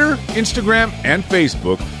Twitter, Instagram, and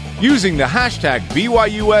Facebook using the hashtag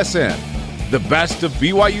BYUSN. The best of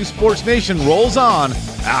BYU Sports Nation rolls on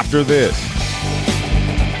after this.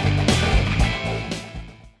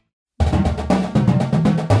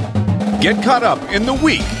 Get caught up in the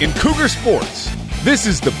week in Cougar Sports. This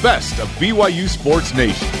is the best of BYU Sports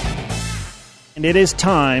Nation. And it is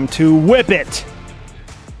time to whip it.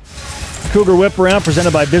 Cougar Whip Around,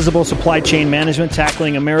 presented by Visible Supply Chain Management,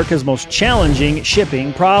 tackling America's most challenging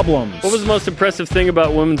shipping problems. What was the most impressive thing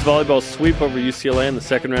about women's volleyball's sweep over UCLA in the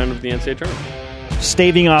second round of the NCAA tournament?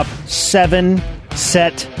 Staving off 7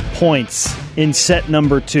 set points in set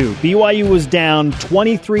number 2. BYU was down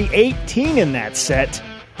 23-18 in that set.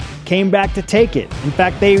 Came back to take it. In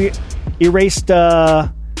fact, they erased... they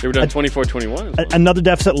were down 24-21. Another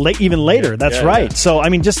deficit even later. That's right. Yeah. So, I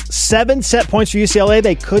mean, just 7 set points for UCLA.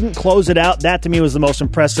 They couldn't close it out. That, to me, was the most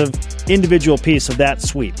impressive individual piece of that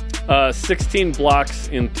sweep. 16 blocks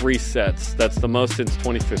in 3 sets. That's the most since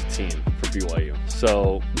 2015 for BYU.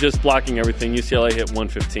 So, just blocking everything. UCLA hit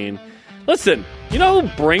 115. Listen, you know who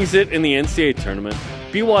brings it in the NCAA tournament?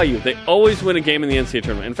 BYU. They always win a game in the NCAA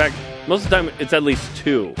tournament. In fact, most of the time, it's at least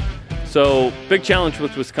 2. So, big challenge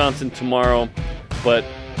with Wisconsin tomorrow, but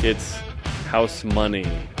it's house money.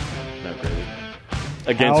 Not really.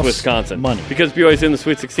 Against house Wisconsin. Money. Because BYU's in the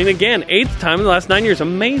Sweet 16 again. 8th time in the last 9 years.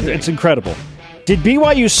 Amazing. It's incredible. Did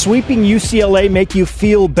BYU sweeping UCLA make you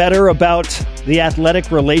feel better about the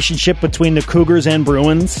athletic relationship between the Cougars and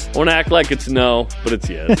Bruins? I want to act like it's no, but it's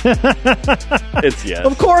yes. It's yes.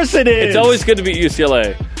 Of course it is. It's always good to beat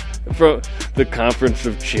UCLA. From the Conference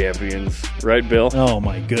of Champions, right, Bill? Oh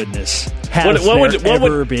my goodness!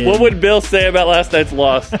 What would Bill say about last night's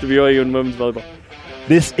loss to BYU in women's volleyball?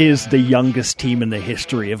 This is the youngest team in the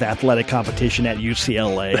history of athletic competition at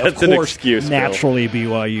UCLA. That's of course, an excuse. Naturally,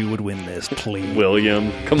 BYU would win this. Please,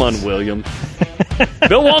 William, come on, William.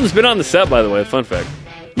 Bill Walton's been on the set, by the way. Fun fact.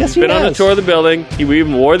 Yes, He's been on a tour of the building. He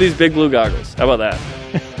even wore these big blue goggles. How about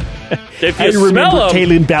that? If you I remember smell 'em,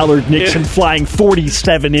 Taylor Ballard Nixon flying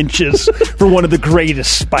 47 inches for one of the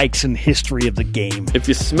greatest spikes in history of the game. if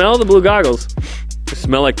you smell the blue goggles, you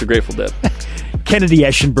smell like the Grateful Dead. Kennedy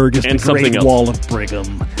Eschenberg is And the Great something else. Wall of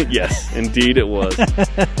Brigham. Yes, indeed it was.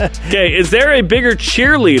 Okay, is there a bigger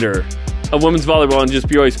cheerleader of women's volleyball in just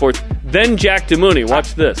BYU sports than Jack DeMooney?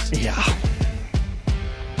 Watch this. Yeah.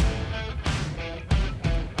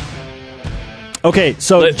 Okay,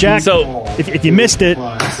 so Jack, if you missed it,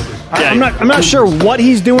 I'm not sure what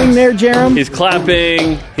he's doing there, Jerem. He's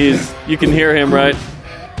clapping. You can hear him, right?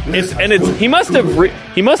 He must have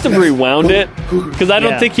rewound it because I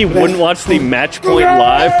don't think he wouldn't watch the match point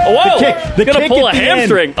live. Oh, whoa! The gonna kick pull a at the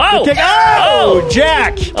hamstring. end. Oh, The kick- oh,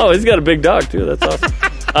 Jack! Oh, he's got a big dog too. That's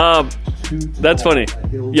awesome. That's funny.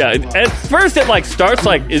 Yeah. At first, it starts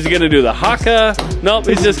is he gonna do the haka? Nope.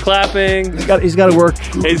 He's just clapping. He's got to work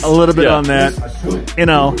a little bit on that.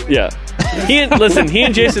 Yeah. He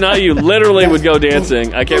and Jason Ayu literally would go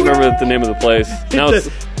dancing. I can't remember the name of the place. Now it's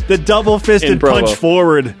the double-fisted punch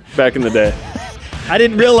forward back in the day. I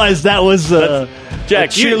didn't realize that was Jack,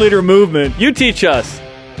 a cheerleader movement. You teach us.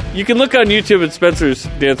 You can look on YouTube at Spencer's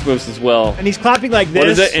dance moves as well. And he's clapping like this. What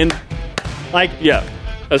is it? And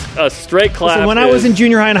a straight clap. So when I was in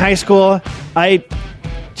junior high and high school, I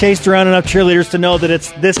chased around enough cheerleaders to know that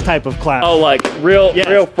it's this type of clap. Oh,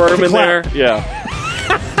 real firm in there? Yeah.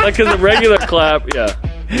 Because a regular clap, yeah.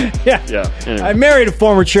 Yeah. Anyway. I married a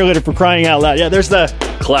former cheerleader, for crying out loud. Yeah, there's the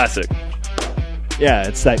classic. Yeah,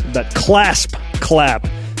 it's that clasp clap.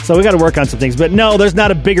 So we got to work on some things. But no, there's not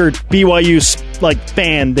a bigger BYU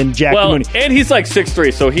fan than Jack Mooney. And he's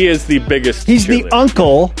 6'3", so he is the biggest. He's the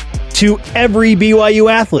uncle to every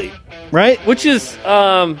BYU athlete, right? Which is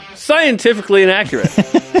scientifically inaccurate,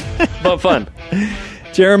 but fun.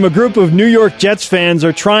 Jerem, a group of New York Jets fans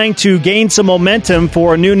are trying to gain some momentum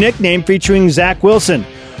for a new nickname featuring Zach Wilson.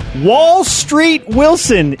 Wall Street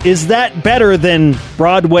Wilson. Is that better than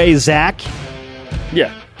Broadway Zach?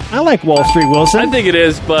 Yeah. I like Wall Street Wilson. I think it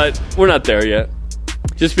is, but we're not there yet.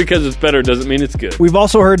 Just because it's better doesn't mean it's good. We've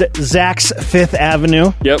also heard Zach's Fifth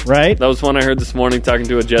Avenue. Yep. Right? That was one I heard this morning talking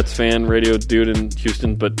to a Jets fan, radio dude in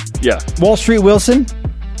Houston, but yeah. Wall Street Wilson?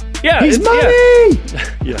 Yeah. He's money!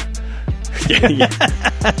 Yeah. Yeah.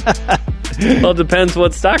 Well, it depends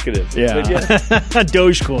what stock it is. Yeah.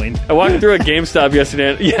 Dogecoin. I walked through a GameStop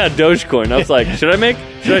yesterday. Yeah, Dogecoin. I was like, should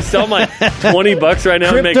I sell my $20 right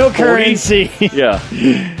now and make cryptocurrency? Yeah.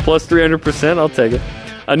 Plus 300%. I'll take it.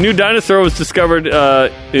 A new dinosaur was discovered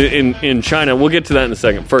in China. We'll get to that in a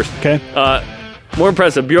second. First, okay. More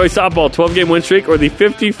impressive, BYU softball 12-game win streak or the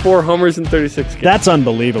 54 homers in 36 games? That's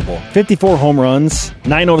unbelievable. 54 home runs,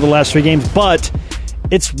 9 over the last 3 games, but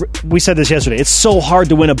we said this yesterday, it's so hard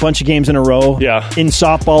to win a bunch of games in a row in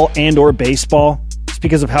softball and or baseball. It's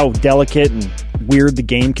because of how delicate and weird the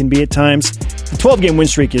game can be at times. The 12-game win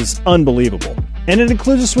streak is unbelievable. And it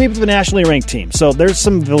includes a sweep of a nationally ranked team. So there's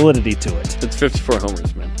some validity to it. It's 54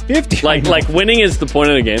 homers, man. 50. Like winning is the point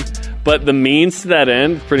of the game, but the means to that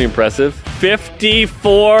end, pretty impressive.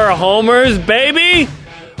 54 homers, baby!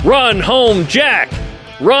 Run home, Jack!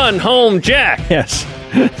 Run home, Jack! Yes.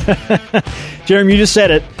 Jeremy, you just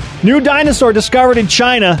said it. New dinosaur discovered in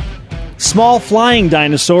China. Small flying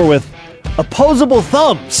dinosaur with opposable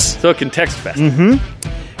thumbs. So it can text fast.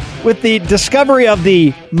 Mm-hmm. With the discovery of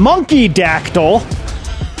the monkey dactyl.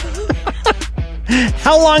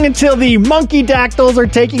 How long until the monkey dactyls are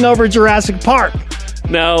taking over Jurassic Park?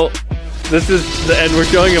 Now, and we're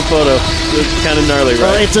showing a photo. It's kind of gnarly, right?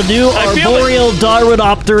 Well, it's a new arboreal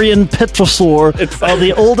Darwinopterian pterosaur,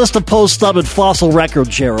 the oldest opposed-thumbed fossil record,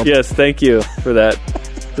 Gerald. Yes, thank you for that.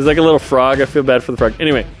 There's like a little frog. I feel bad for the frog.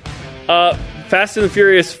 Anyway, Fast and the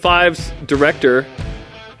Furious 5's director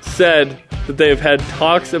said that they have had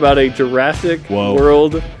talks about a Jurassic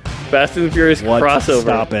World Fast and the Furious crossover.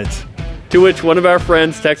 Stop it. To which one of our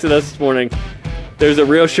friends texted us this morning, there's a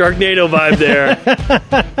real Sharknado vibe there.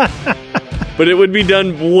 But it would be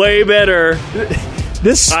done way better.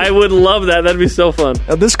 I would love that. That'd be so fun.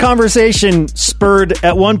 This conversation spurred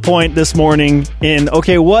at one point this morning in,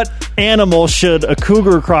 what animal should a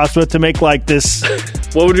cougar cross with to make like this?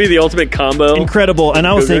 What would be the ultimate combo? Incredible. And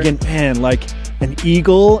I was thinking, man, like an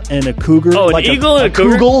eagle and a cougar. Oh, like an eagle and a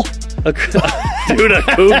cougar? Dude, a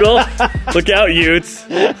cougar? Look out, Utes.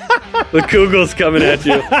 The cougar's coming at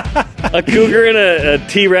you. A cougar and a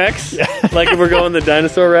T-Rex? Like if we're going the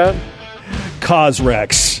dinosaur route?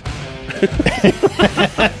 Cosrex.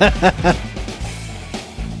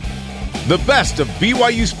 The best of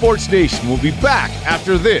BYU Sports Nation will be back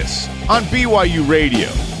after this on BYU Radio.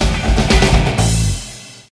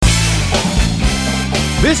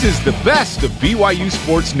 This is the best of BYU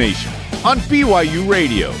Sports Nation on BYU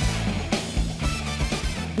Radio.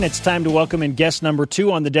 and it's time to welcome in guest number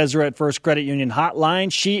 2 on the Deseret First Credit Union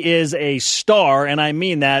hotline. She is a star, and I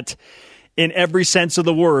mean that in every sense of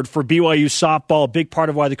the word, for BYU softball, a big part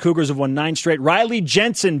of why the Cougars have won 9 straight. Riley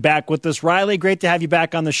Jensen back with us. Riley, great to have you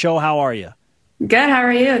back on the show. How are you? Good. How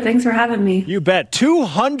are you? Thanks for having me. You bet.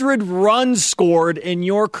 200 runs scored in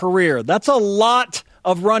your career. That's a lot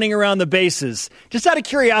of running around the bases. Just out of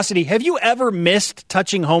curiosity, have you ever missed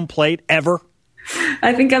touching home plate, ever?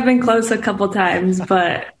 I think I've been close a couple times,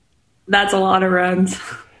 but that's a lot of runs.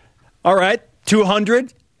 All right,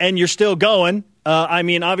 200, and you're still going. I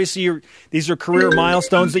mean, obviously, these are career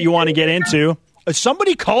milestones that you want to get into. Is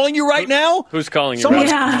somebody calling you right now? Who's calling you?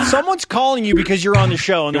 Someone's calling you because you're on the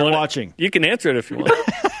show and they're watching. You can answer it if you want.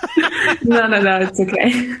 No, it's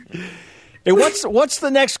okay. Hey, what's the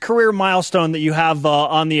next career milestone that you have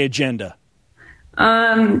on the agenda?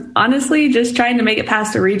 Honestly, just trying to make it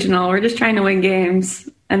past a regional. We're just trying to win games.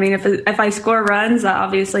 I mean, if I score runs, that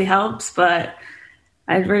obviously helps, but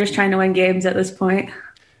we're just trying to win games at this point.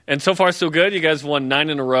 And so far, so good. You guys won 9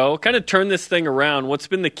 in a row. Kind of turned this thing around. What's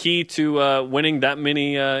been the key to winning that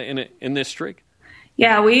many in this streak?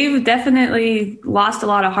 Yeah, we've definitely lost a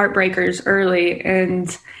lot of heartbreakers early, and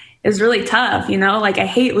it was really tough. You know, like I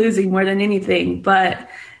hate losing more than anything, but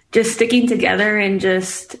just sticking together and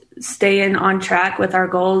just staying on track with our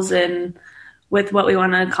goals and with what we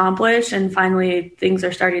want to accomplish. And finally, things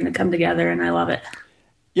are starting to come together, and I love it.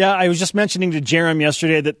 Yeah, I was just mentioning to Jerem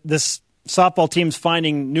yesterday that this softball team's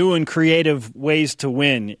finding new and creative ways to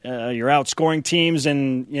win. You're outscoring teams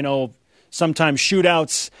and, sometimes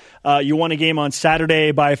shootouts. You won a game on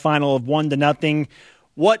Saturday by a final of 1-0.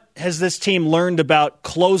 What has this team learned about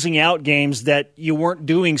closing out games that you weren't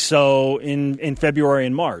doing so in February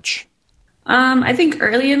and March? I think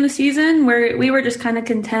early in the season where we were just kind of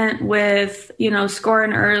content with,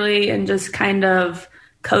 scoring early and just kind of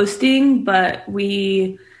coasting, but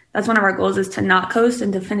that's one of our goals is to not coast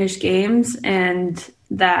and to finish games, and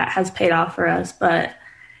that has paid off for us. But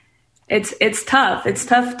it's tough. It's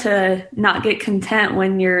tough to not get content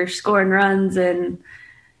when you're scoring runs and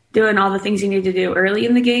doing all the things you need to do early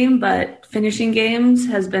in the game, but finishing games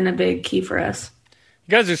has been a big key for us.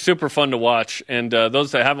 You guys are super fun to watch, and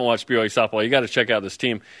those that haven't watched BYU softball, you got to check out this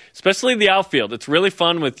team, especially the outfield. It's really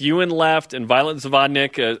fun with you in left and Violet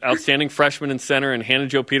Zavodnik, outstanding freshman in center, and Hannah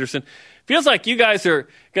Jo Peterson. Feels like you guys are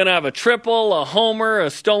going to have a triple, a homer, a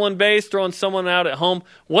stolen base, throwing someone out at home.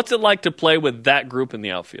 What's it like to play with that group in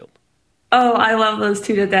the outfield? Oh, I love those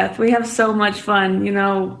two to death. We have so much fun.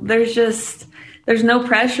 There's no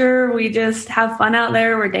pressure. We just have fun out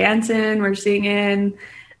there. We're dancing, we're singing.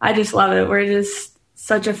 I just love it. We're just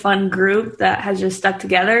such a fun group that has just stuck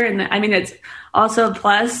together. And I mean, it's also a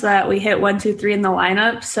plus that we hit 1, 2, 3 in the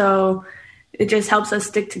lineup. So it just helps us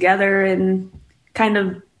stick together and kind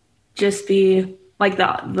of just be like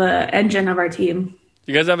the engine of our team.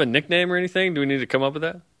 Do you guys have a nickname or anything? Do we need to come up with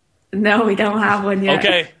that? No, we don't have one yet.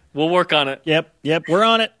 Okay. We'll work on it. Yep. We're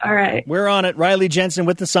on it. All right. We're on it. Riley Jensen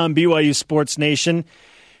with us on BYU Sports Nation.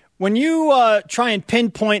 When you try and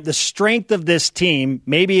pinpoint the strength of this team,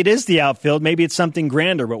 maybe it is the outfield, maybe it's something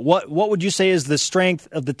grander, but what would you say is the strength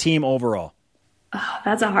of the team overall? Oh,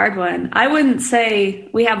 that's a hard one. I wouldn't say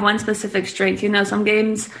we have one specific strength. Some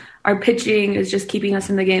games our pitching is just keeping us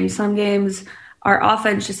in the game. Some games our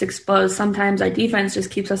offense just explodes. Sometimes our defense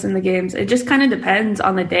just keeps us in the games. It just kind of depends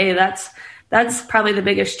on the day. That's probably the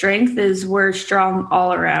biggest strength is we're strong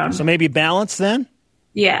all around. So maybe balance then?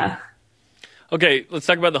 Yeah. Okay, let's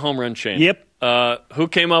talk about the home run chain. Yep. Who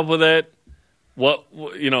came up with it? What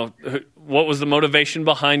was the motivation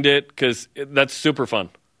behind it? Because that's super fun.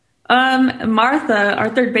 Martha, our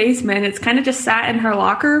third baseman, it's kind of just sat in her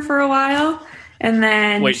locker for a while. And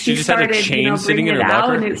then she just started, had a chain sitting in her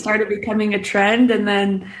locker? And it started becoming a trend. And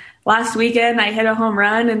then last weekend I hit a home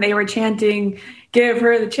run and they were chanting, "Give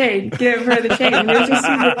her the chain, give her the chain." And it was just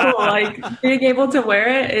super cool. Like being able to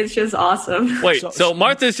wear it, it's just awesome. Wait, so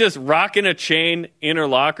Martha's just rocking a chain in her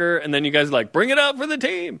locker and then you guys are like, bring it up for the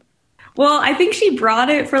team. Well, I think she brought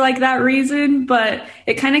it for that reason, but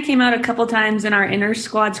it kind of came out a couple times in our inter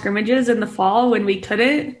squad scrimmages in the fall when we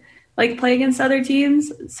couldn't play against other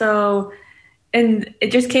teams. So, and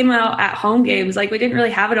it just came out at home games. We didn't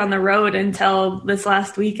really have it on the road until this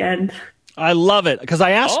last weekend. I love it because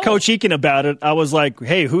I asked Coach Eakin about it. I was like,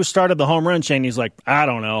 "Hey, who started the home run chain?" He's like, "I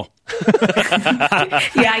don't know."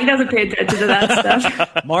 Yeah, he doesn't pay attention to that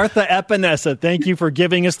stuff. Martha Epinesa, thank you for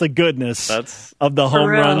giving us the goodness of the home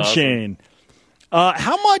run chain.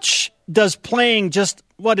 How much does playing just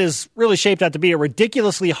what is really shaped out to be a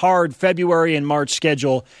ridiculously hard February and March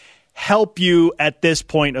schedule help you at this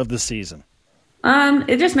point of the season?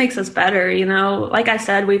 It just makes us better. Like I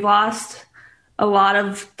said, we've lost a lot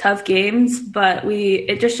of tough games, but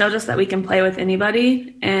it just shows us that we can play with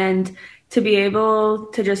anybody, and to be able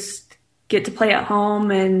to just get to play at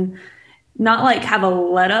home and not like have a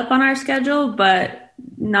let up on our schedule, but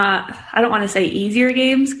I don't want to say easier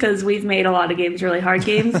games because we've made a lot of games really hard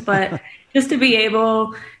games, but just to be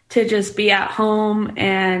able to just be at home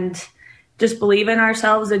and just believe in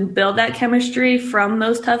ourselves and build that chemistry from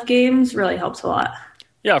those tough games really helps a lot.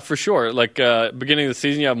 Yeah, for sure. Like beginning of the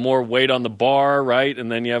season, you have more weight on the bar, right?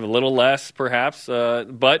 And then you have a little less, perhaps.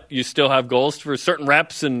 But you still have goals for certain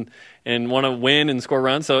reps and want to win and score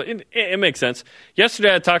runs. So it makes sense.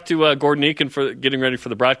 Yesterday, I talked to Gordon Eakin for getting ready for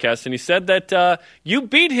the broadcast, and he said that you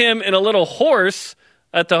beat him in a little horse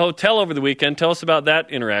at the hotel over the weekend. Tell us about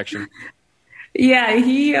that interaction. Yeah,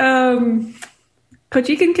 Coach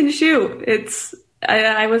Eakin can shoot.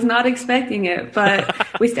 I was not expecting it,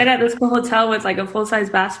 but we stayed at this cool hotel with like a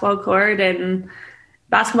full-size basketball court, and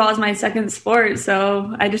basketball is my second sport,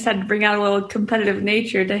 so I just had to bring out a little competitive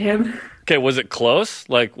nature to him. Okay, was it close?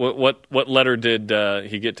 Like, what letter did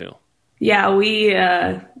he get to? Yeah,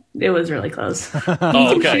 it was really close.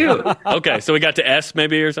 Oh, okay. Okay, so we got to S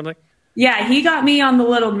maybe or something? Yeah, he got me on the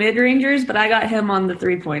little mid-rangers, but I got him on the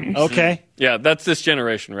three-pointers. Okay. Yeah, that's this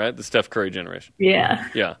generation, right? The Steph Curry generation. Yeah.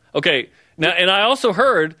 Yeah. Okay. Now, and I also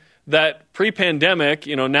heard that pre-pandemic,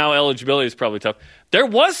 now eligibility is probably tough. There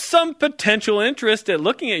was some potential interest at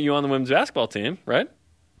looking at you on the women's basketball team, right?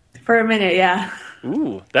 For a minute, yeah.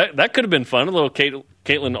 Ooh, that could have been fun. A little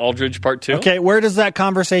Caitlin Aldridge part 2. Okay, where does that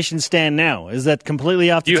conversation stand now? Is that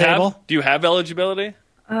completely off the table? Do you have eligibility?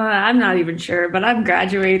 I'm not even sure, but I'm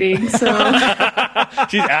graduating, so.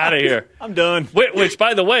 She's out of here. I'm done. Which,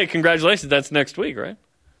 by the way, congratulations. That's next week, right?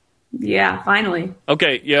 Yeah, finally.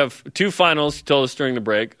 Okay, you have 2 finals. You told us during the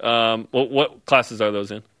break. What classes are those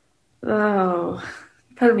in? Oh,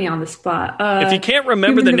 put me on the spot. If you can't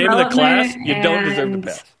remember the name of the class, you don't deserve the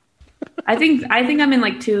pass. I think I'm in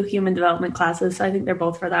like 2 human development classes, so I think they're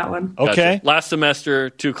both for that one. Okay. Gotcha. Last semester,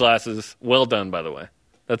 2 classes. Well done, by the way.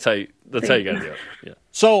 That's how you got to do it. Yeah.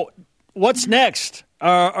 So, what's next?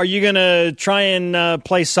 Are you going to try and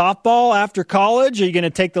play softball after college? Are you going to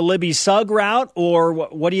take the Libby Sugg route? Or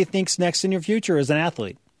what do you think's next in your future as an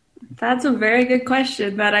athlete? That's a very good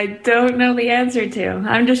question that I don't know the answer to.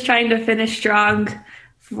 I'm just trying to finish strong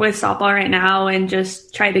with softball right now and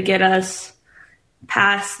just try to get us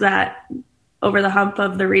past that over the hump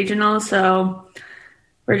of the regional. So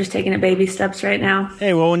we're just taking it baby steps right now.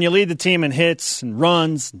 Hey, well, when you lead the team in hits and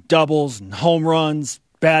runs, and doubles and home runs,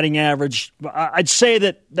 batting average, I'd say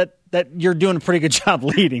that you're doing a pretty good job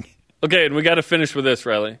leading. Okay, and we got to finish with this,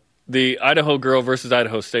 Riley. The Idaho girl versus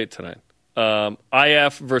Idaho State tonight.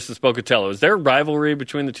 IF versus Pocatello. Is there a rivalry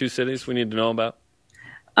between the 2 cities we need to know about?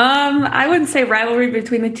 I wouldn't say rivalry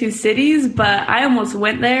between the 2 cities, but I almost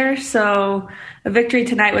went there, so a victory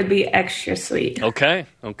tonight would be extra sweet. Okay.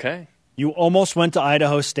 You almost went to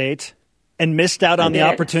Idaho State and missed out on the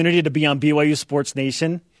opportunity to be on BYU Sports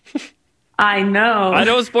Nation. I know.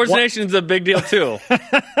 Idaho Sports Nation is a big deal, too.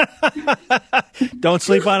 Don't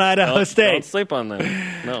sleep on Idaho State. Don't sleep on them.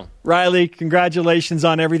 No. Riley, congratulations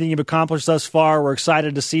on everything you've accomplished thus far. We're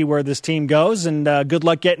excited to see where this team goes, and good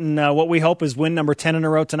luck getting what we hope is win number 10 in a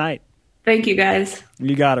row tonight. Thank you, guys.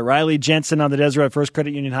 You got it. Riley Jensen on the Deseret First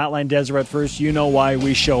Credit Union Hotline. Deseret First, you know why,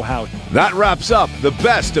 we show how. That wraps up the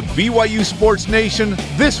best of BYU Sports Nation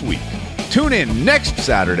this week. Tune in next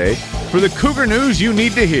Saturday for the Cougar news you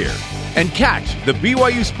need to hear. And catch the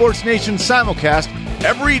BYU Sports Nation simulcast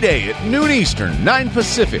every day at noon Eastern, 9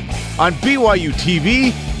 Pacific on BYU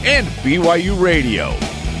TV and BYU Radio.